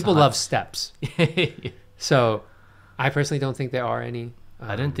people love steps. So, I personally don't think there are any.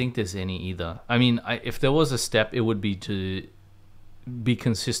 I don't think there's any either. I mean, if there was a step, it would be to be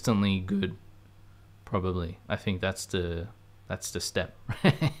consistently good. Probably, I think that's the step.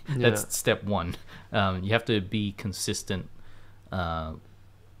 That's step one. You have to be consistent.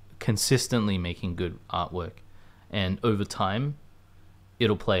 Consistently making good artwork, and over time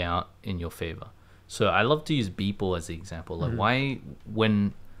it'll play out in your favor. So I love to use Beeple as the example. Like, why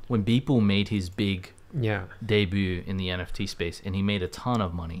when Beeple made his big debut in the NFT space, and he made a ton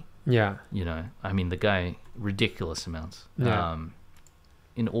of money, I mean, the guy, ridiculous amounts,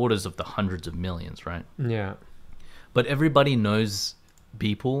 in orders of the hundreds of millions, right? But everybody knows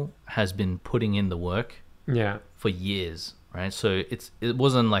Beeple has been putting in the work for years, right? So it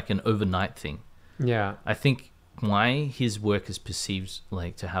wasn't like an overnight thing. I think why his work is perceived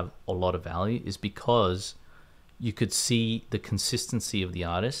like to have a lot of value is because you could see the consistency of the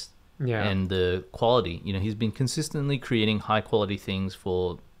artist and the quality. You know, he's been consistently creating high quality things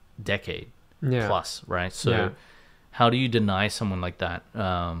for decade plus, right? So how do you deny someone like that,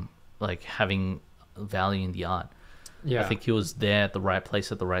 like having value in the art? I think he was there at the right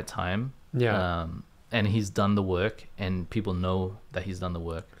place at the right time. And he's done the work, and people know that he's done the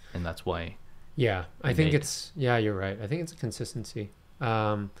work, and that's why. I think it's you're right. I think it's a consistency,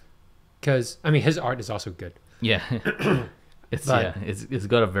 because I mean his art is also good. It's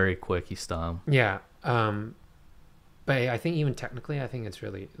got a very quirky style. But I think even technically, I think it's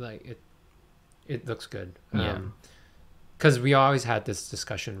really like it looks good. Because we always had this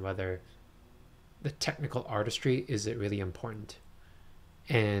discussion whether the technical artistry, is it really important?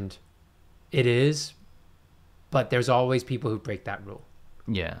 And it is, but there's always people who break that rule.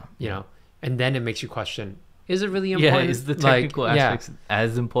 You know, and then it makes you question, is it really important? Is the technical aspects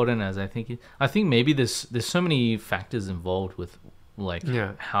as important as I think? I think maybe there's so many factors involved with like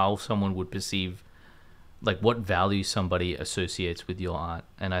how someone would perceive, like what value somebody associates with your art.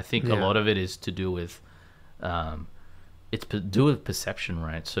 And I think a lot of it is to do with perception,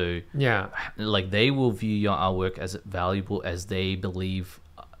 right? So like they will view your artwork as valuable as they believe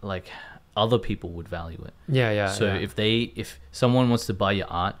like other people would value it. So if someone wants to buy your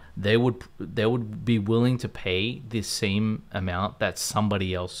art, they would be willing to pay the same amount that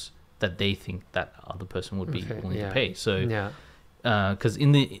somebody else that they think that other person would be willing to pay. So because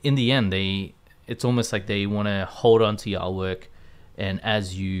in the end, it's almost like they want to hold on to your artwork, and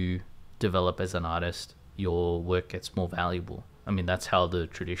as you develop as an artist, your work gets more valuable. I mean, that's how the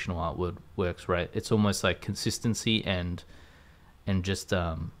traditional art works, right? It's almost like consistency and just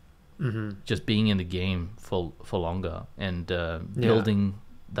just being in the game for longer, and building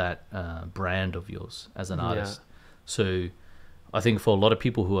that brand of yours as an artist. So I think for a lot of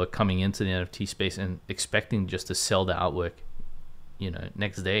people who are coming into the NFT space and expecting just to sell their artwork, you know,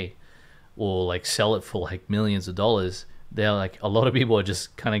 next day, or like sell it for like millions of dollars, they're like, a lot of people are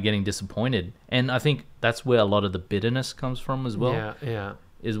just kind of getting disappointed. And I think that's where a lot of the bitterness comes from as well.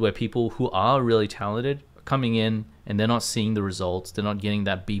 Is where people who are really talented are coming in and they're not seeing the results. They're not getting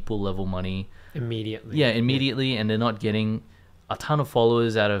that Beeple level money immediately. And they're not getting a ton of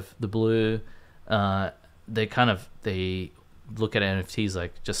followers out of the blue. They look at NFTs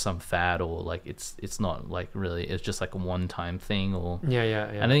like just some fad, or like it's not like really, it's just like a one-time thing, or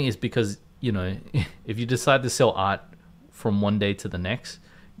I think it's because, you know, if you decide to sell art from one day to the next,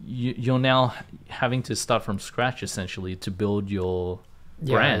 you're now having to start from scratch essentially to build your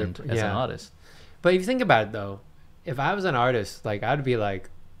brand as an artist. But if you think about it though, if I was an artist, like I'd be like,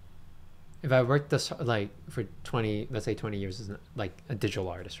 if I worked this like for 20 years as like a digital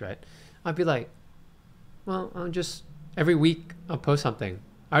artist, right? I'd be like, well, I'll just every week I'll post something.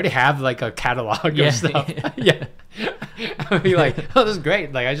 I already have like a catalog of stuff. I'd be like, oh, this is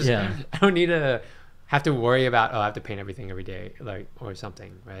great. Like I don't need to have to worry about, I have to paint everything every day, like, or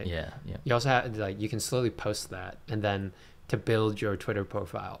something, right? You also have like, you can slowly post that, and then to build your Twitter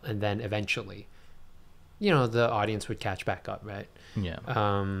profile, and then eventually, you know, the audience would catch back up, right?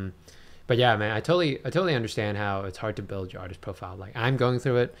 But yeah, man, I totally understand how it's hard to build your artist profile. Like I'm going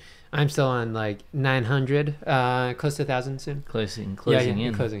through it. I'm still on like 900, close to 1,000 soon. Closing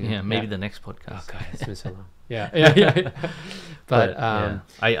in. Maybe the next podcast. Oh god, it's been so long. But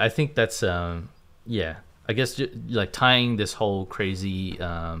I think that's I guess like tying this whole crazy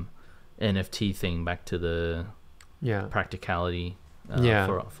NFT thing back to the practicality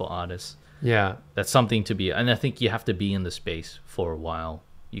for artists. That's something to be, and I think you have to be in the space for a while.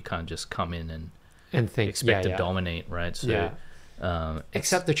 You can't just come in and think, expect to dominate, right? So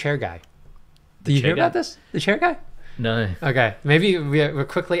except the chair guy. Did you hear about this? The chair guy? No. Okay, maybe we'll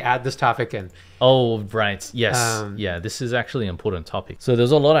quickly add this topic in. Oh, right. Yes. This is actually an important topic. So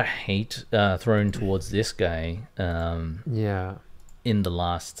there's a lot of hate thrown towards this guy. In the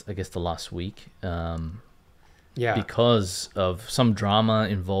last week. Because of some drama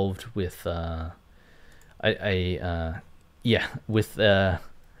involved with a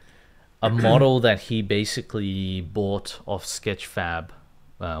model that he basically bought off Sketchfab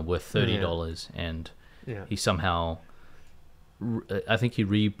worth $30, and he somehow, I think he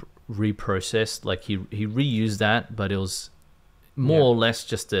reprocessed, like he reused that, but it was more or less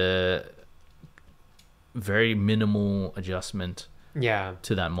just a very minimal adjustment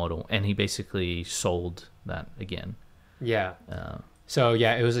to that model, and he basically sold that again. So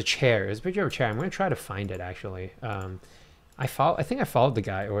it was a chair. It was a picture of a chair. I'm gonna try to find it actually. I think I followed the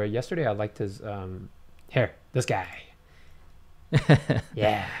guy, or yesterday I liked his this guy.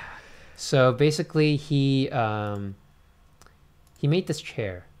 So basically he made this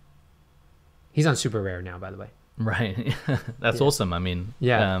chair. He's on super rare now, by the way. Right. That's awesome. I mean,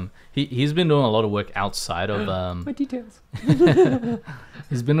 he's been doing a lot of work outside of my details.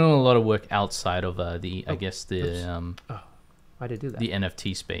 He's been doing a lot of work outside of why did I do that? The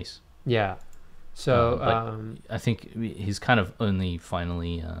NFT space. Yeah. So I think he's kind of only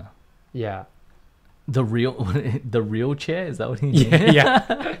finally yeah. The real chair, is that what he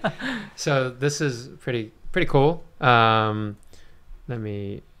yeah. So this is pretty cool.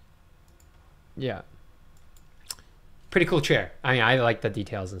 Pretty cool chair. I mean, I like the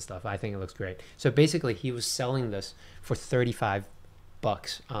details and stuff. I think it looks great. So basically he was selling this for $35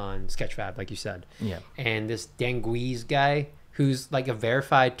 on Sketchfab, like you said. Yeah. And this Danguiz guy, who's like a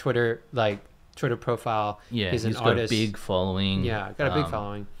verified Twitter profile. Yeah, he's an got artist. A big following. Yeah, got a big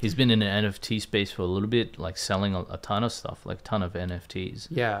following. He's been in the NFT space for a little bit, like selling a ton of stuff, like a ton of NFTs.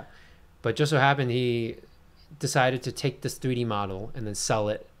 Yeah. But just so happened he decided to take this 3D model and then sell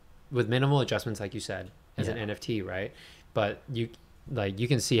it with minimal adjustments, like you said, as an NFT, right? But you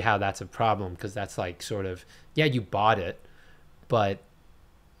can see how that's a problem, because that's like sort of, you bought it, but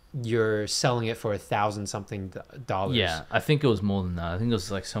you're selling it for $1,000 something. Yeah, I think it was more than that. I think it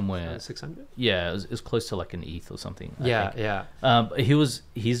was like somewhere 600. Yeah, it was close to like an ETH or something. Yeah.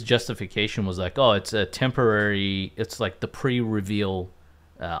 His justification was like, oh, it's a temporary. It's like the pre-reveal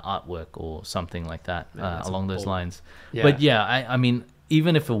artwork or something like that, along those lines. Yeah. But yeah, I mean,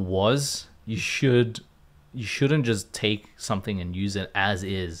 even if it was, you shouldn't just take something and use it as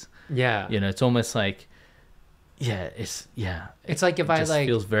is. Yeah. It's almost like, it's like if I like,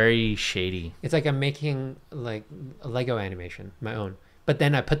 feels very shady. It's like I'm making like a Lego animation, my own, but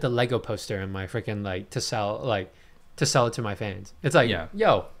then I put the Lego poster in my freaking to sell it to my fans. It's like,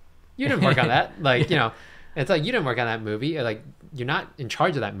 yo, you didn't work on that. It's like, you didn't work on that movie. Or like, you're not in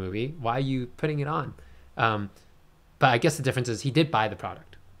charge of that movie. Why are you putting it on? But I guess the difference is he did buy the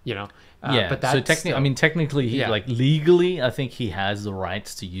product. But that's so technically, legally, I think he has the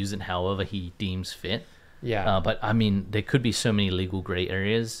rights to use it however he deems fit. Yeah. But I mean, there could be so many legal gray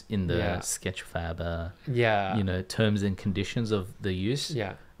areas in the Sketchfab, terms and conditions of the use.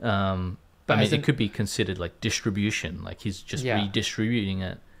 Yeah. But I mean, it could be considered like distribution, like he's just redistributing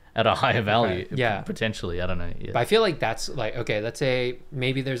it at a higher value. Yeah. Potentially, I don't know. Yeah. But I feel like that's like, okay, let's say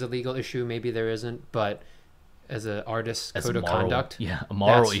maybe there's a legal issue, maybe there isn't, but as an artist code of conduct, a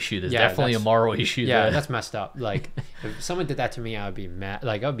moral issue. There's definitely a moral issue. Yeah, there. That's messed up. Like, if someone did that to me, I would be mad.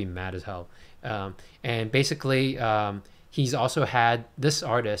 Like, I would be mad as hell. And basically, this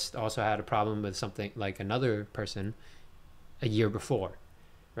artist also had a problem with something like another person a year before,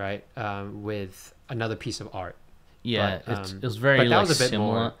 right? With another piece of art. Yeah, but, it was very like, was a bit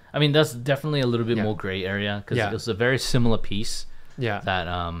similar. More, I mean, that's definitely a little bit more gray area, because it was a very similar piece. Yeah.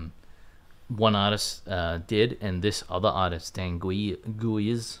 That one artist did, and this other artist,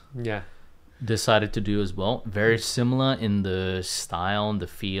 Danguiz, decided to do as well. Very similar in the style and the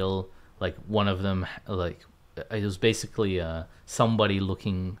feel. Like one of them, like it was basically somebody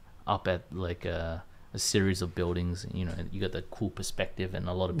looking up at like a series of buildings. You got that cool perspective and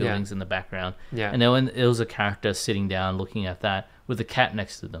a lot of buildings in the background. Yeah. And then it was a character sitting down looking at that with a cat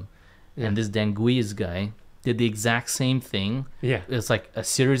next to them. Yeah. And this Danguiz guy did the exact same thing. Yeah. It's like a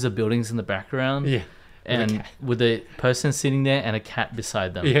series of buildings in the background. Yeah. And with a person sitting there and a cat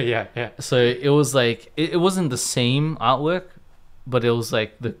beside them. Yeah. So it was like, it wasn't the same artwork, but it was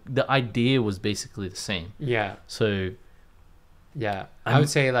like the idea was basically the same. Yeah. So. Yeah. I would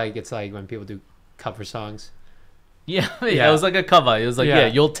say like, it's like when people do cover songs. Yeah. It was like a cover. It was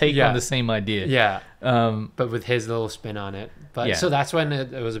like, you'll take on the same idea. Yeah. But with his little spin on it. But so that's when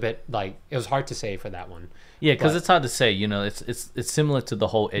it was a bit like, it was hard to say for that one. Yeah, because it's hard to say. It's similar to the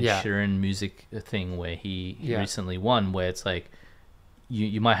whole Ed Sheeran music thing where he recently won, where it's like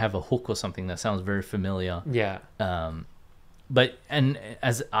you might have a hook or something that sounds very familiar. Yeah. But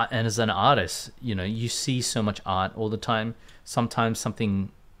as an artist, you see so much art all the time. Sometimes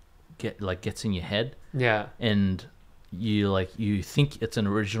something gets in your head. Yeah. And you think it's an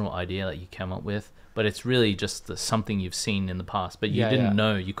original idea that you came up with, but it's really just something you've seen in the past, but you didn't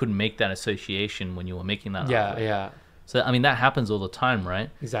know. You couldn't make that association when you were making that artwork. Yeah. So I mean, that happens all the time, right?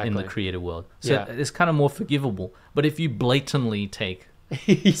 Exactly. In the creative world. So it's kind of more forgivable. But if you blatantly take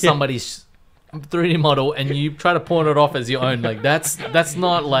somebody's 3D model and you try to pawn it off as your own, like that's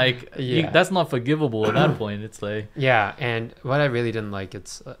not like that's not forgivable at that point. It's like and what I really didn't like,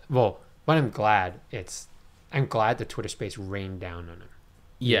 what I'm glad the Twitter space rained down on it.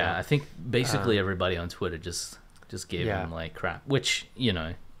 Yeah, I think basically everybody on Twitter just gave him like crap, which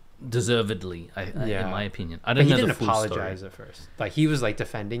deservedly, in my opinion. I didn't know the full apologize story at first. Like he was like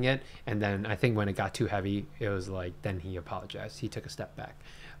defending it, and then I think when it got too heavy, it was like then he apologized. He took a step back.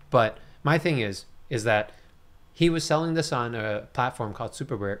 But my thing is that he was selling this on a platform called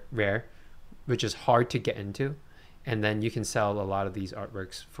Super Rare, which is hard to get into. And then you can sell a lot of these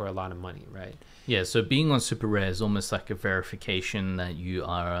artworks for a lot of money, right? Yeah, so being on Super Rare is almost like a verification that you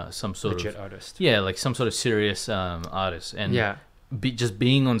are some sort legit of artist. Yeah, like some sort of serious artist. And just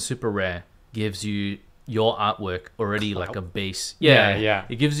being on Super Rare gives you your artwork already clout. Like a base. Yeah.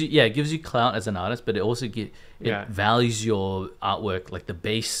 It gives you clout as an artist, but it also values your artwork, like the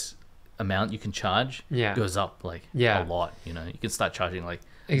base amount you can charge goes up like a lot. You know, you can start charging like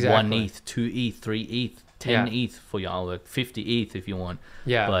 1 ETH, 2 ETH, 3 ETH, 10 ETH for your artwork, 50 ETH if you want.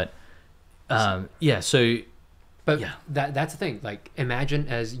 But that's the thing. Like, imagine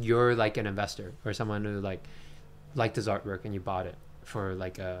as you're like an investor or someone who liked his artwork and you bought it for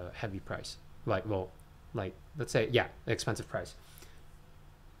like a heavy price, like let's say expensive price.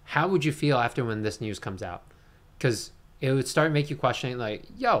 How would you feel after when this news comes out? Because it would start make you questioning, like,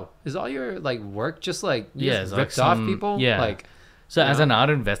 yo, is all your like work just like ripped off people? Like, so as an art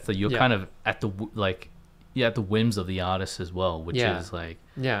investor, you're kind of at the at the whims of the artist as well, which is like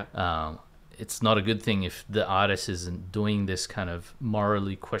it's not a good thing if the artist isn't doing this kind of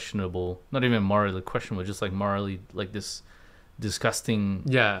morally questionable, not even morally questionable, just like morally like this disgusting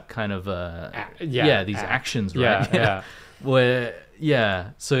kind of these actions, right? Where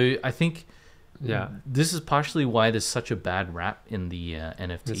so I think this is partially why there's such a bad rap in the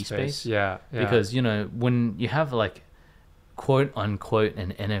NFT space. Because you know, when you have like quote unquote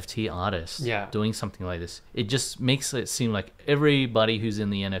an NFT artist doing something like this, it just makes it seem like everybody who's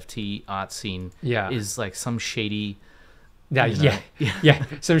in the NFT art scene is like some shady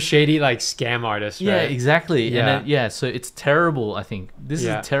some shady like scam artist, right? Exactly. And so it's terrible. I think this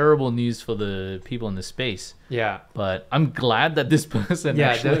is terrible news for the people in the space, but I'm glad that this person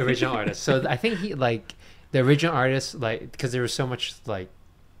the original artist, so I think he like the original artist, like, because there was so much like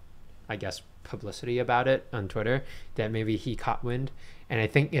I guess publicity about it on Twitter that maybe he caught wind, and I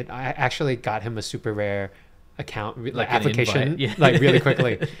think I actually got him a Super Rare account like application like really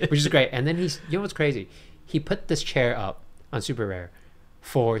quickly, which is great. And then you know what's crazy, he put this chair up on Super Rare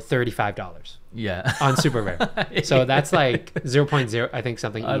for $35 on Super Rare. So that's like 0.0 I think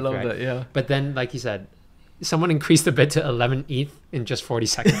something ETH, I love that. But then, like you said, someone increased the bid to 11 ETH in just 40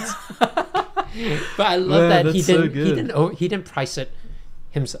 seconds. But I love that he didn't price it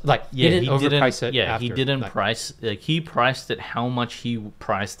himself. Like he didn't overprice it. He didn't price, like he priced it how much he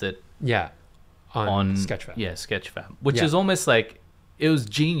priced it on Sketchfab. Sketchfab, which is almost like, it was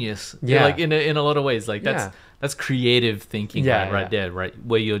genius. Like in a lot of ways, like that's creative thinking right there, right?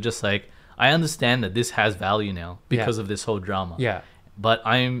 Where you're just like, I understand that this has value now because of this whole drama. But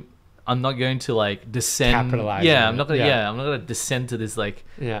I'm not going to like descend. Capitalize. I'm not gonna descend to this like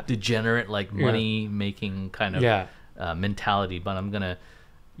degenerate like money making kind of mentality. But I'm gonna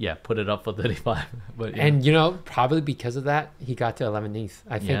put it up for 35. But and you know, probably because of that, he got to 11 ETH.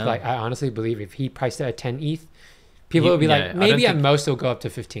 I think like I honestly believe if he priced it at 10 ETH, people would be like, maybe at most it'll go up to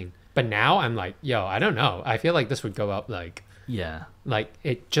 15. But now I'm like, yo, I don't know. I feel like this would go up like like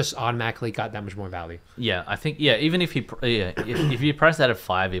it just automatically got that much more value. I think even if he if he priced that at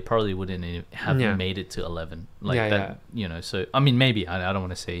 5, it probably wouldn't have made it to 11 like that. You know, so I mean, maybe I don't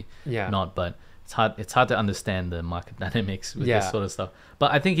want to say not, but it's hard to understand the market dynamics with this sort of stuff.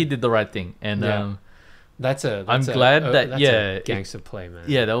 But I think he did the right thing, and I'm glad that a gangster play,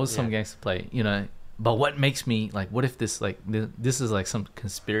 man. That was some gangster play, you know. But what makes me like, what if this like this is like some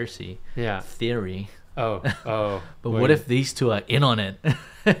conspiracy theory? But what if these two are in on it?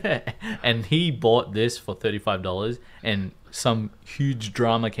 And he bought this for $35, and some huge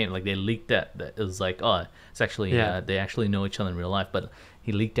drama came, like they leaked that it was like, oh, it's actually they actually know each other in real life, but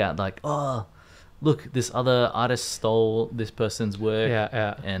he leaked out like, oh, look, this other artist stole this person's work,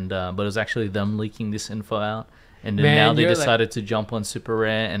 and but it was actually them leaking this info out, and then now they decided to jump on Super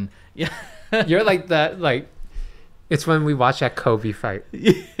Rare, and you're like that, like it's when we watched that Kobe fight.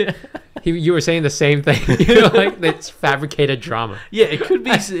 You were saying the same thing. You know, like it's fabricated drama. It could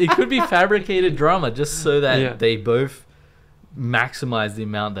be fabricated drama just so that they both maximize the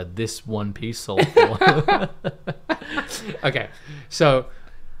amount that this one piece sold for. Okay, so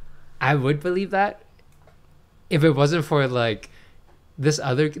I would believe that if it wasn't for like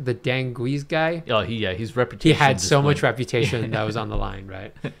the Dan Guiz guy. Oh, his reputation. He had so much reputation that was on the line,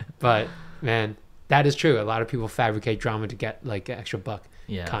 right? But man, that is true. A lot of people fabricate drama to get like an extra buck.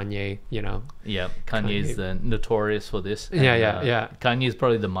 Kanye, you know. Kanye's notorious for this. And, Kanye is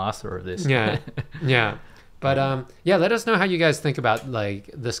probably the master of this. But let us know how you guys think about like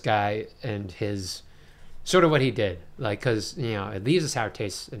this guy and his sort of what he did, like, because you know it leaves a sour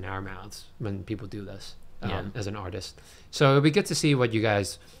taste in our mouths when people do this as an artist. So it'll be good to see what you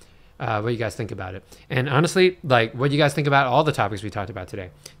guys what you guys think about it. And honestly, like, what do you guys think about all the topics we talked about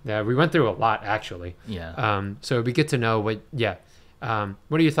today? We went through a lot, actually. Yeah. So it'd be good to know what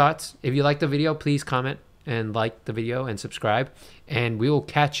are your thoughts? If you like the video, please comment and like the video and subscribe. And we will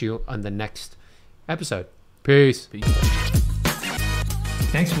catch you on the next episode. Peace.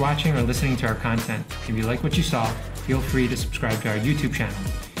 Thanks for watching or listening to our content. If you like what you saw, feel free to subscribe to our YouTube channel.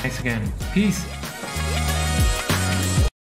 Thanks again. Peace.